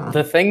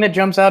 the thing that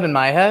jumps out in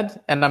my head,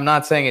 and I'm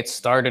not saying it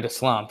started a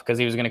slump because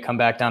he was going to come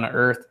back down to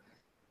earth.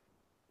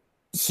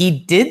 He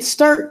did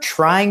start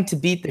trying to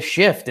beat the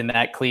shift in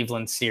that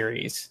Cleveland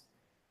series.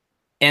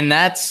 And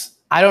that's,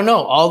 I don't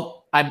know,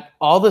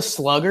 all the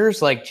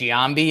sluggers like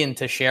Giambi and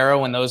Teixeira,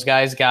 when those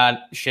guys got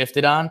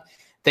shifted on,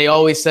 they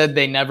always said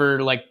they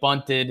never like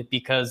bunted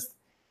because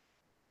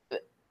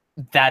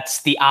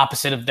that's the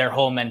opposite of their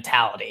whole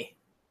mentality.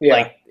 Yeah.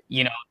 Like,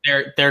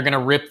 they're going to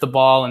rip the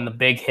ball in the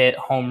big hit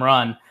home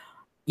run.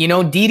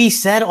 Didi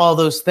said all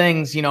those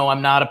things,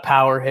 I'm not a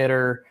power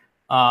hitter.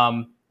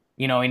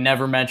 He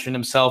never mentioned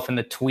himself in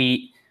the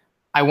tweet.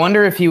 I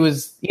wonder if he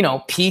was,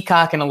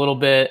 peacocking a little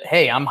bit.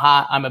 Hey, I'm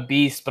hot. I'm a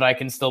beast, but I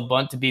can still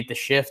bunt to beat the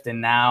shift.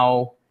 And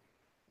now,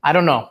 I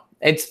don't know.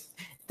 This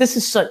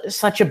is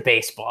such a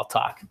baseball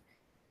talk.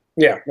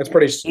 Yeah, it's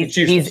pretty.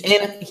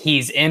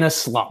 He's in a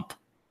slump.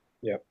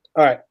 Yeah.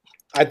 All right.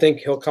 I think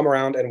he'll come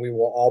around, and we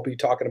will all be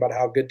talking about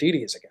how good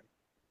Didi is again.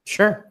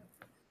 Sure.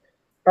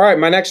 All right,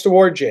 my next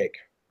award, Jake.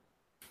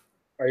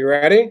 Are you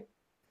ready?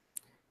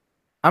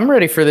 I'm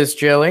ready for this,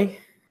 Joey.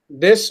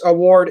 This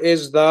award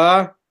is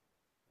the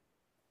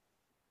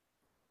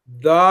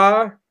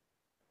Damn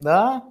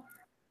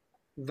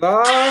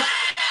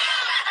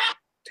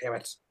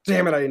it,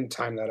 I didn't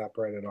time that up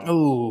right at all.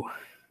 Ooh.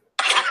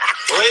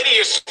 Lady,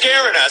 you're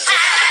scaring us.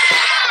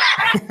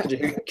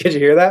 Could you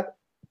hear that?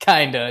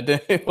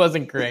 Kinda. It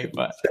wasn't great,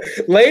 but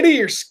Lady,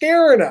 you're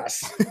scaring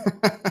us.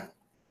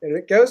 And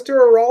it goes to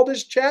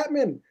Aroldis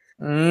Chapman.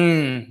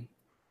 Boy.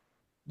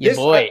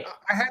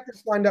 I had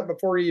this lined up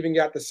before he even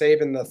got the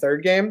save in the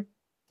third game.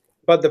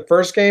 But the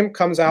first game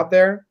comes out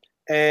there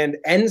and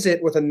ends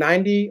it with a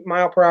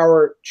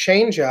 90-mile-per-hour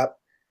changeup.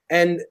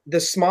 And the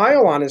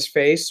smile on his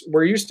face,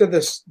 we're used to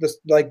this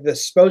like the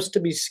supposed to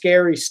be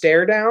scary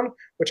stare down,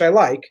 which I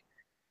like.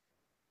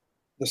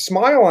 The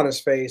smile on his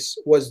face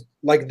was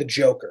like the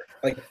Joker.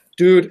 Like,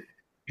 dude,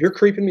 you're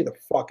creeping me the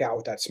fuck out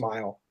with that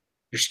smile.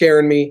 You're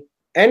scaring me.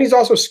 And he's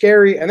also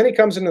scary. And then he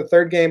comes in the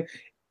third game.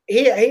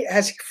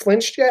 Has he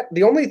flinched yet?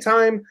 The only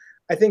time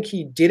I think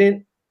he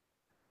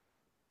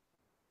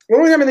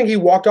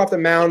walked off the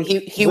mound.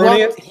 He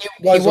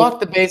walked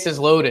the bases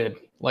loaded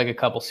like a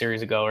couple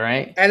series ago,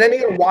 right? And then he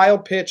had a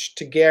wild pitch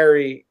to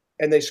Gary,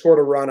 and they scored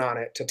a run on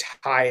it to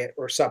tie it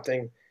or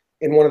something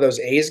in one of those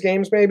A's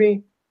games,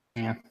 maybe.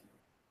 Yeah.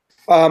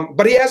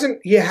 But he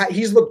hasn't.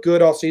 He's looked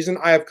good all season.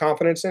 I have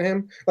confidence in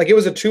him. Like, it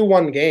was a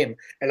 2-1 game,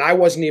 and I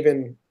wasn't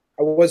even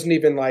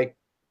like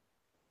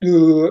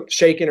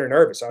shaking or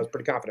nervous. I was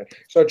pretty confident.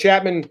 So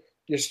Chapman,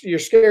 you're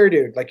scary,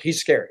 dude. Like,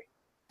 he's scary.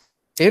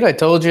 Dude, I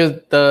told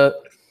you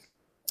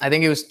I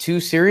think it was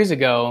 2 series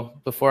ago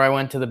before I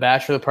went to the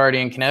bachelor party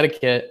in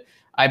Connecticut.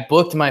 I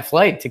booked my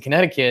flight to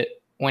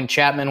Connecticut when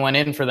Chapman went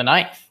in for the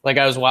 9th. Like,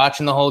 I was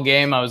watching the whole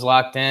game. I was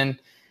locked in.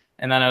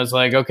 And then I was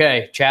like,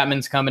 okay,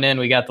 Chapman's coming in.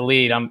 We got the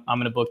lead. I'm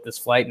going to book this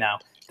flight now.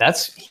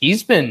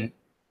 He's been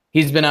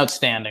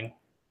outstanding.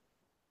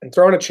 And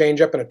throwing a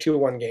changeup in a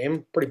 2-1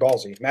 game, pretty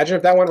ballsy. Imagine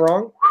if that went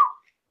wrong.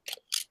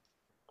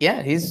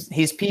 Yeah,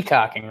 he's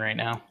peacocking right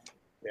now.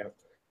 Yeah. All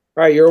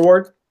right, your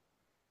award?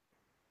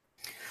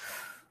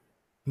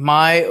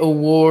 My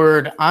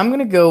award, I'm going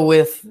to go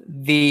with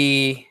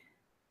the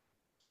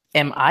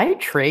Am I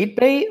Trade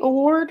Bait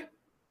award?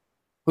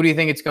 Who do you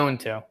think it's going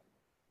to?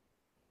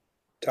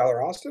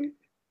 Tyler Austin?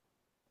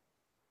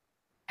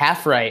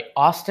 Half right.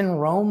 Austin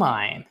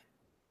Romine.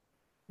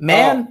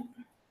 Man,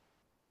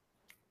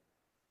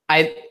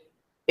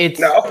 it's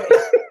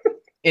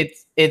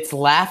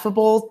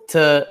laughable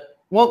to,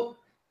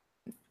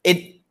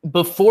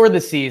 before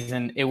the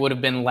season, it would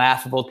have been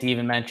laughable to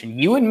even mention.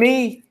 You and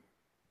me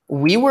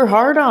we were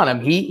hard on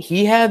him.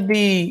 He had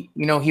he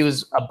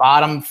was a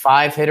bottom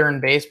 5 hitter in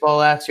baseball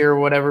last year or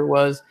whatever it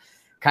was,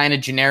 kind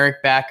of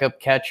generic backup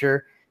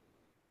catcher.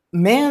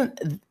 Man,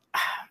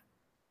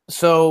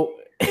 so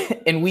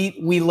and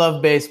we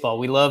love baseball.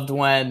 We loved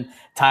when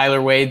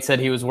Tyler Wade said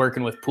he was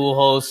working with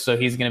Pujols, so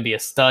he's going to be a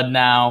stud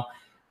now.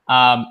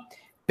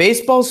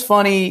 Baseball's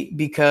funny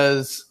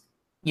because,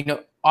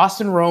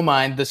 Austin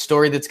Romine, the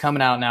story that's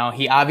coming out now,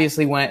 he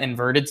obviously went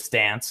inverted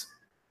stance,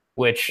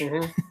 which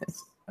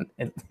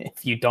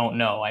if you don't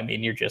know, I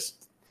mean, you're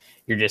just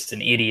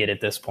an idiot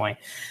at this point.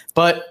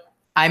 But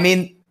I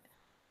mean,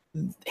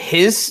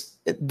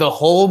 the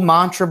whole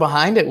mantra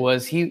behind it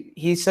was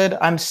he said,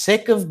 I'm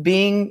sick of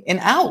being an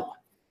out.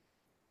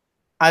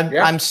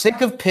 I'm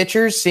sick of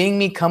pitchers seeing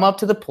me come up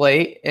to the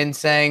plate and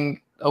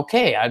saying,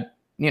 okay,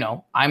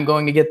 I'm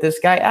going to get this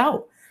guy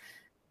out.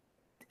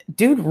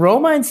 Dude,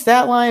 Romine's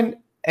stat line,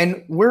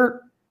 and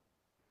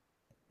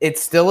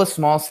it's still a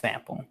small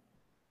sample.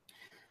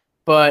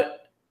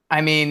 But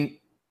I mean,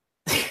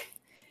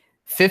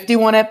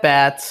 51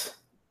 at-bats.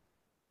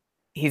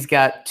 He's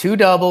got 2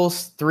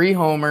 doubles, 3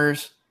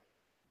 homers.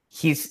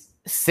 He's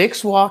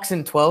 6 walks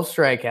and 12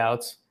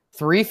 strikeouts,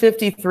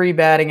 353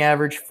 batting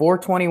average,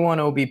 421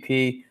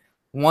 OBP,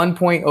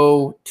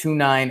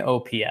 1.029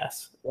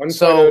 OPS.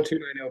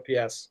 1.029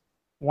 OPS.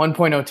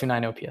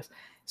 1.029 OPS.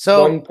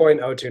 So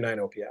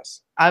 1.029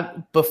 OPS.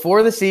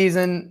 Before the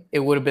season, it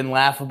would have been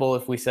laughable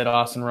if we said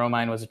Austin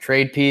Romine was a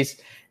trade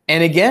piece.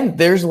 And again,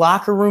 there's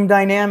locker room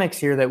dynamics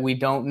here that we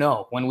don't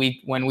know. When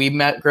we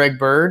met Greg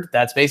Bird,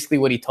 that's basically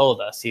what he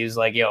told us. He was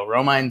like, yo,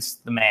 Romine's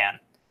the man.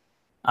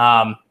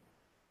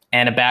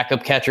 And a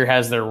backup catcher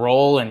has their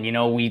role. And,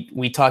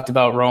 we talked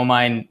about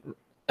Romine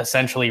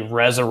essentially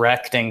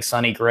resurrecting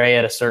Sonny Gray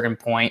at a certain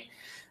point.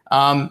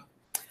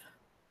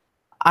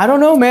 I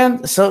don't know,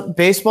 man. So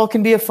baseball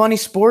can be a funny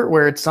sport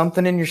where it's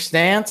something in your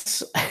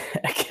stance.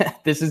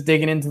 This is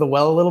digging into the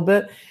well a little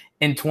bit.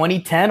 In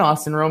 2010,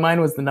 Austin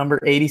Romine was the number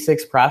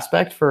 86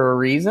 prospect for a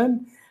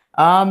reason.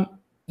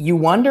 You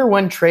wonder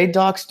when trade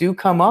talks do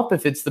come up,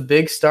 if it's the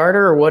big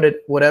starter or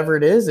whatever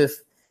it is,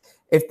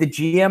 if the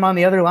GM on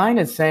the other line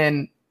is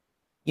saying,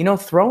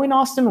 throw in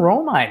Austin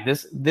Romine.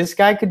 This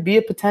guy could be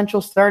a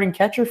potential starting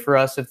catcher for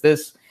us if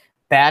this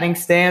batting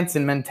stance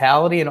and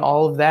mentality and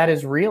all of that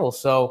is real.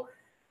 So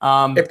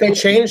if they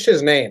changed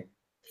his name,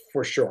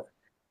 for sure.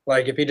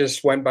 Like if he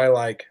just went by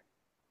like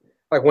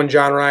when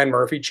John Ryan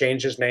Murphy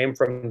changed his name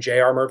from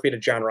J.R. Murphy to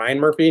John Ryan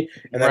Murphy,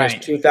 and then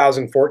his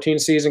 2014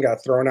 season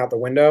got thrown out the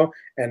window,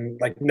 and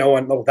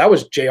that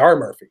was J.R.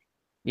 Murphy.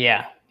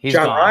 Yeah.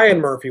 John Ryan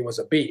Murphy was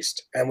a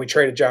beast, and we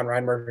traded John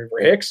Ryan Murphy for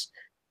Hicks.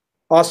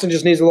 Austin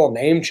just needs a little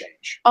name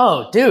change.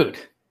 Oh, dude.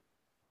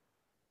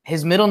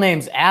 His middle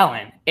name's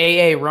Allen.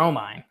 A.A.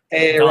 Romine.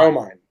 A.A.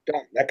 Romine.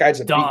 Done. That guy's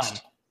a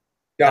beast.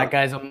 Done. That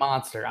guy's a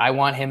monster. I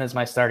want him as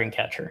my starting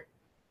catcher.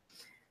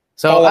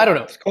 So, I don't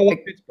know. Let's call up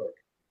Pittsburgh.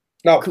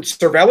 No,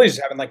 Cervelli's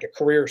having like a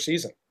career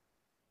season.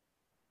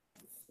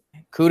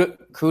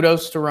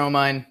 Kudos to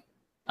Romine.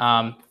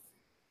 I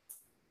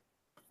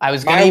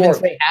was going to even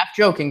say half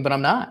joking, but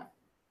I'm not.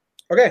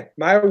 Okay,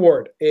 my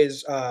award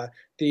is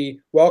the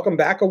Welcome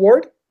Back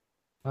Award.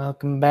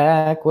 Welcome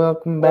back,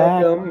 welcome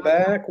back. Welcome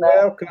back,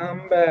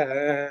 welcome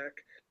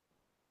back.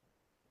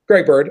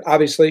 Greg Bird,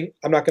 obviously.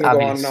 I'm not going to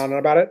go on and on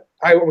about it.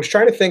 I was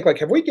trying to think,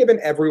 have we given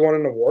everyone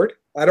an award?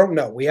 I don't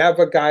know. We have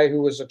a guy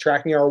who was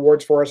tracking our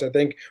awards for us. I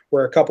think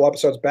we're a couple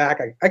episodes back.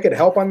 I could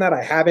help on that.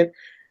 I haven't.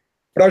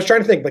 But I was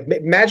trying to think,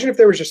 imagine if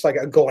there was just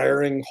a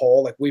glaring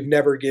hole, we've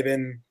never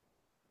given,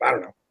 I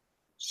don't know,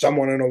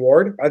 someone an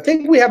award. I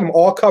think we have them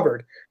all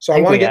covered. So I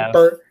want to get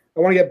Bird. I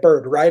want to get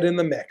Bird right in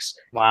the mix.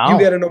 Wow. You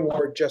get an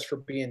award just for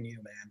being you,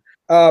 man.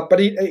 But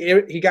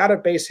he got a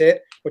base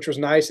hit, which was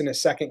nice in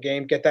his second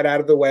game. Get that out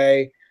of the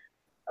way.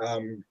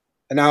 And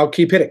now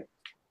keep hitting.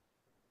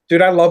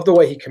 Dude, I love the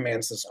way he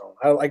commands the zone.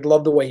 I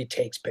love the way he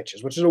takes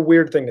pitches, which is a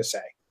weird thing to say.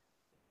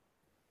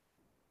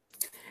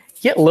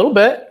 Yeah, a little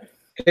bit.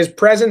 His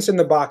presence in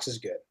the box is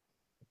good.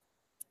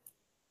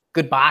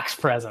 Good box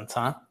presence,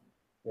 huh?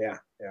 Yeah.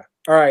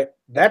 All right.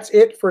 That's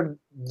it for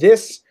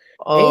this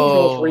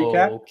Angels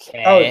recap.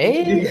 Okay. Oh,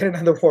 you get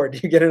another award.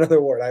 You get another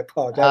award. I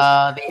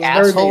apologize. The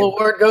asshole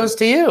award goes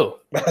to you.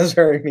 That was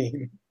very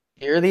mean.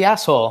 You're the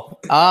asshole.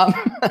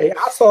 Hey,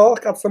 asshole.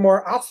 Got some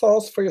more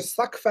assholes for your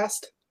suck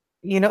fest.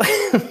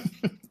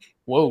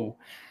 Whoa.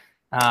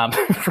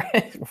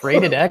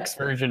 Rated X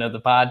version of the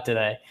pod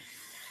today.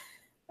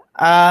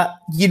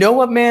 You know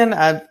what,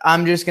 man?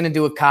 I'm just going to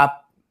do a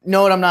cop.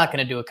 No, I'm not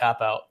going to do a cop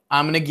out.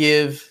 I'm going to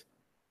give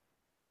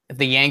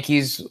the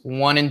Yankees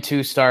 1 and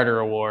 2 starter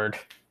award.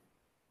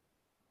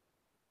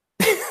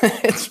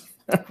 It's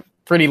a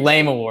pretty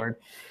lame award.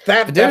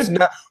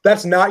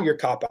 That's not your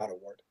cop out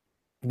award.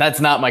 That's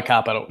not my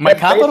cop out. My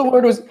cop out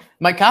award was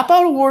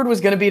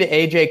going to be to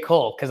AJ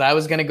Cole, because I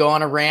was going to go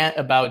on a rant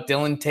about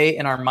Dylan Tate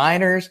and our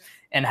minors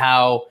and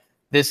how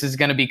this is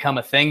going to become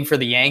a thing for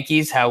the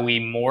Yankees, how we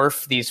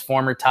morph these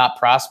former top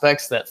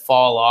prospects that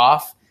fall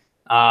off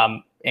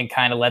and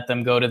kind of let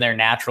them go to their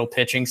natural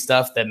pitching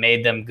stuff that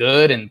made them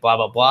good and blah,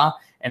 blah, blah.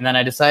 And then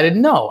I decided,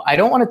 no, I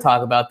don't want to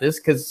talk about this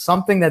because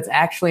something that's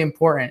actually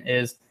important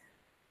is,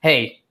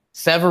 hey,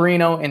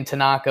 Severino and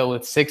Tanaka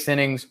with 6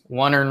 innings,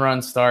 1 earned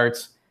run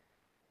starts.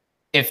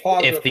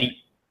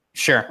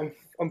 Sure.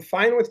 I'm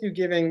fine with you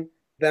giving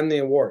them the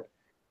award.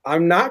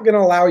 I'm not going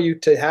to allow you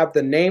to have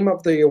the name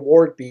of the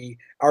award be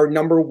our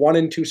number 1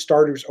 and 2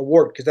 starters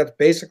award, because that's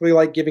basically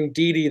like giving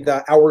Didi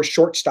our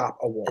shortstop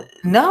award.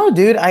 No,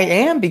 dude, I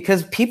am,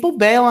 because people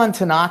bail on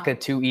Tanaka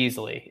too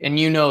easily, and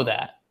you know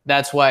that.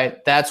 That's why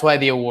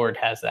the award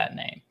has that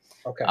name.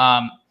 Okay.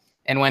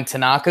 And when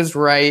Tanaka's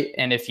right,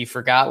 and if you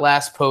forgot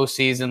last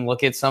postseason,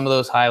 look at some of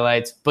those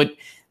highlights. But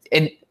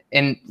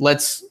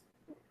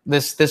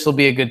this will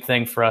be a good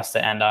thing for us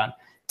to end on.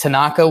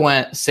 Tanaka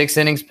went 6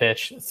 innings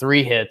pitched,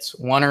 3 hits,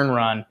 1 earned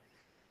run,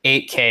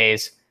 8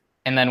 Ks,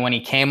 and then when he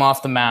came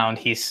off the mound,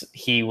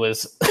 he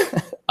was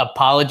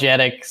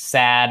apologetic,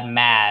 sad,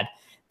 mad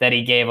that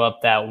he gave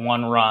up that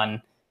 1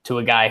 run to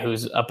a guy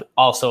who's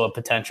also a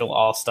potential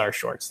all-star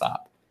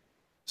shortstop.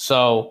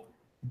 So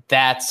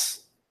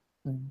that's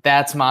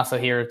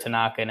Masahiro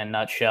Tanaka in a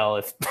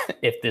nutshell.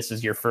 If this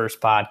is your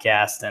first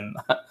podcast, and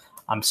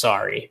I'm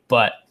sorry,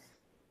 but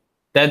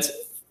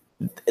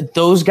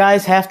those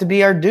guys have to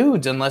be our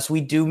dudes unless we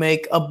do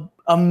make a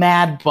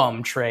mad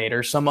bum trade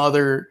or some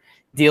other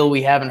deal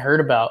we haven't heard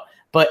about.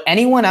 But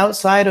anyone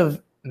outside of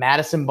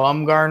Madison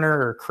Bumgarner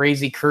or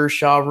crazy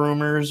Kershaw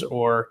rumors,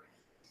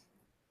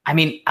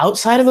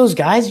 outside of those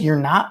guys, you're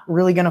not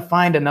really going to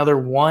find another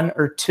 1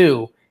 or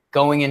 2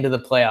 going into the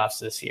playoffs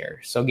this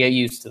year. So get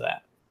used to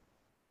that.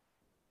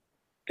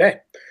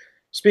 Okay.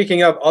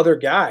 Speaking of other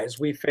guys,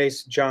 we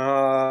face Justin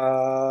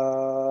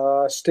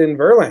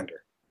Verlander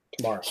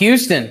tomorrow.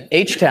 Houston,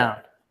 H-Town.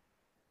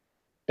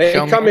 They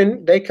come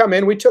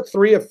in. We took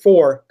 3 of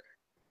 4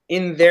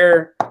 in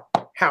their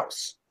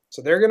house.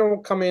 So they're going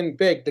to come in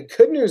big. The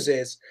good news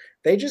is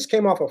they just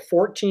came off a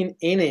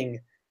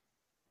 14-inning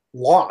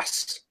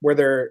loss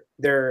where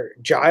their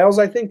Giles,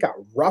 I think, got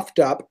roughed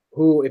up,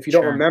 who, if you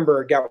don't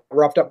remember, got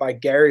roughed up by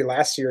Gary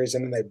last series,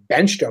 and then they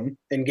benched him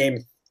in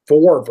game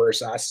 4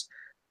 versus us.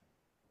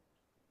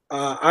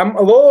 I'm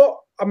a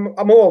little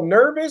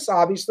nervous,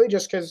 obviously,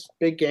 just because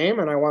big game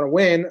and I want to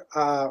win.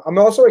 I'm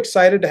also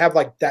excited to have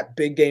like that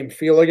big game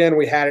feel again.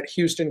 We had it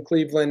Houston,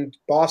 Cleveland,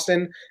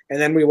 Boston,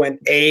 and then we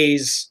went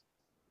A's,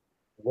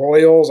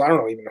 Royals. I don't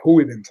know even who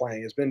we've been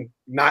playing. It's been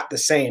not the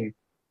same.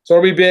 So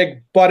it'll be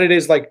big, but it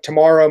is like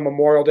tomorrow,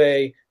 Memorial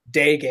Day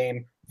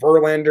game,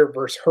 Verlander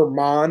versus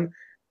Herman.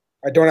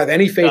 I don't have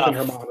any faith in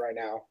Herman right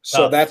now.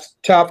 So that's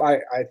tough. I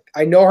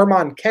know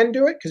Herman can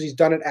do it because he's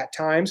done it at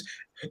times.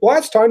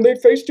 Last time they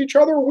faced each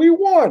other, we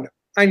won.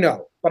 I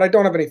know, but I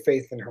don't have any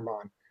faith in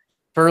Herman.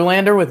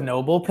 Verlander with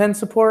no bullpen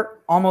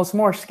support, almost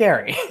more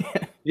scary.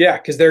 Yeah,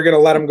 because they're going to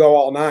let him go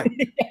all 9.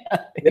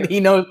 Yeah. He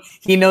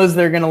knows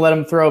they're going to let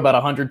him throw about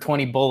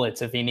 120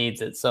 bullets if he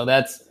needs it. So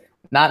that's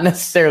not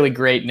necessarily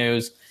great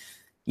news.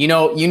 You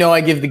know,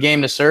 I give the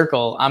game to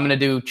Circle. I'm going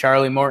to do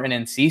Charlie Morton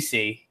and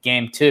CC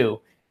game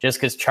 2, just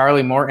because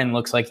Charlie Morton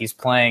looks like he's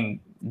playing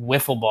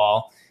wiffle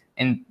ball.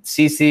 And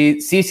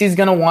CC's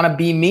going to want to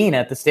be mean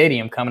at the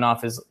stadium coming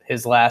off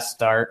his last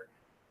start.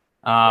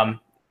 And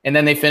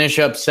then they finish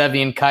up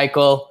Sevy and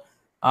Keuchel.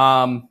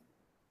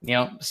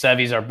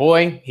 Sevy's our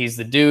boy. He's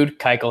the dude.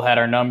 Keuchel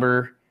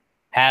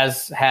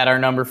has had our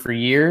number for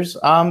years.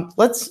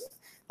 Let's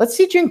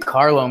see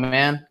Giancarlo,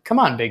 man. Come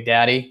on, Big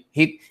Daddy.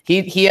 He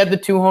had the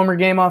 2-homer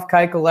game off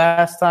Keuchel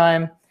last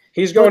time.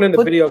 He's going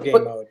into video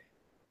game mode.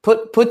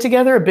 Put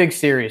together a big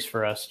series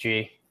for us,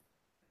 G.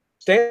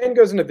 Stan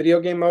goes into video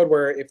game mode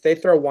where if they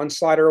throw 1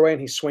 slider away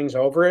and he swings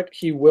over it,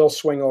 he will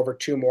swing over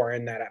 2 more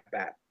in that at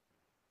bat.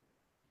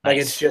 Like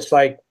It's just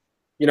like,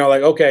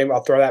 okay,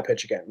 I'll throw that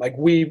pitch again. Like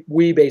we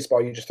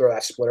baseball, you just throw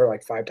that splitter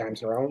like 5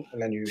 times in a row,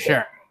 and then you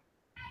sure.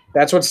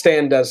 That's what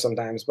Stan does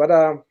sometimes. But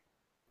I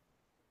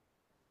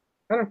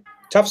don't know.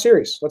 Tough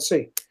series. Let's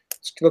see.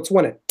 Let's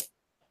win it.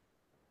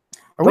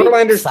 Are we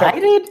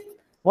excited?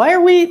 Why are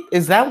we?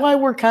 Is that why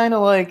we're kind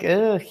of like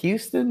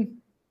Houston?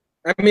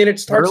 I mean, it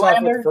starts off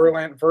with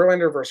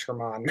Verlander versus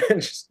Herman.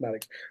 It's just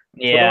not.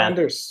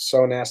 Verlander's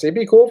so nasty. It'd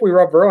be cool if we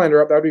rub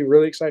Verlander up. That'd be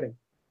really exciting.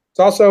 It's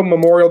also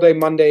Memorial Day,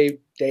 Monday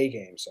day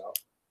game. So,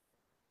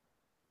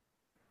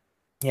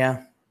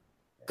 yeah,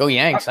 go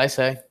Yanks! I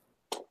say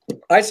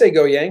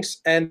go Yanks,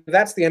 and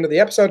that's the end of the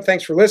episode.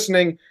 Thanks for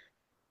listening.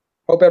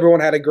 Hope everyone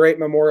had a great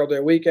Memorial Day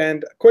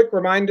weekend. A quick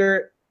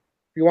reminder: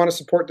 if you want to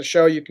support the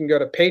show, you can go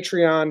to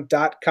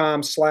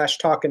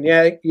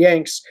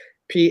patreon.com/talkinyanks.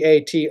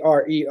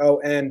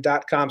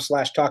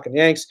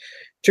 patreon.com/talkinyanks.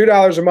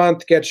 $2 a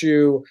month gets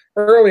you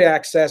early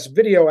access,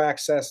 video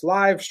access,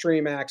 live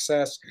stream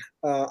access.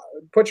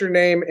 Put your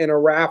name in a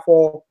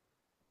raffle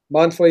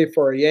monthly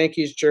for a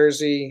Yankees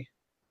jersey,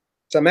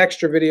 some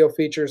extra video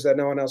features that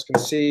no one else can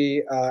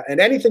see, and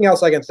anything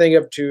else I can think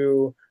of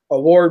to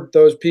award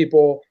those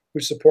people who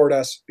support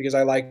us, because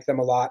I like them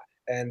a lot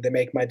and they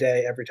make my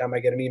day every time I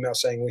get an email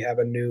saying we have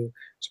a new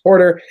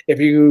supporter. If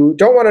you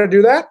don't want to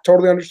do that,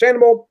 totally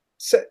understandable.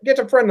 Get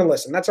a friend to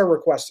listen. That's our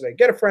request today.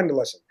 Get a friend to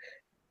listen.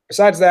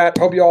 besides that,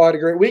 hope you all had a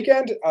great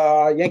weekend.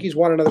 Yankees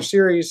won another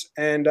series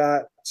and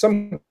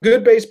some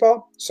good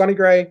baseball. Sonny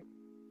Gray.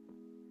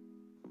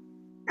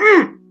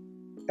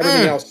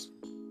 Everything else.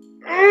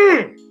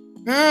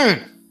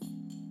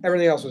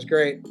 Everything else was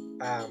great.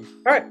 All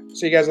right.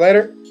 See you guys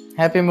later.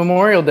 Happy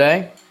Memorial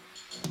Day.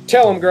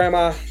 Tell them,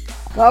 Grandma.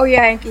 Go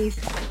Yankees.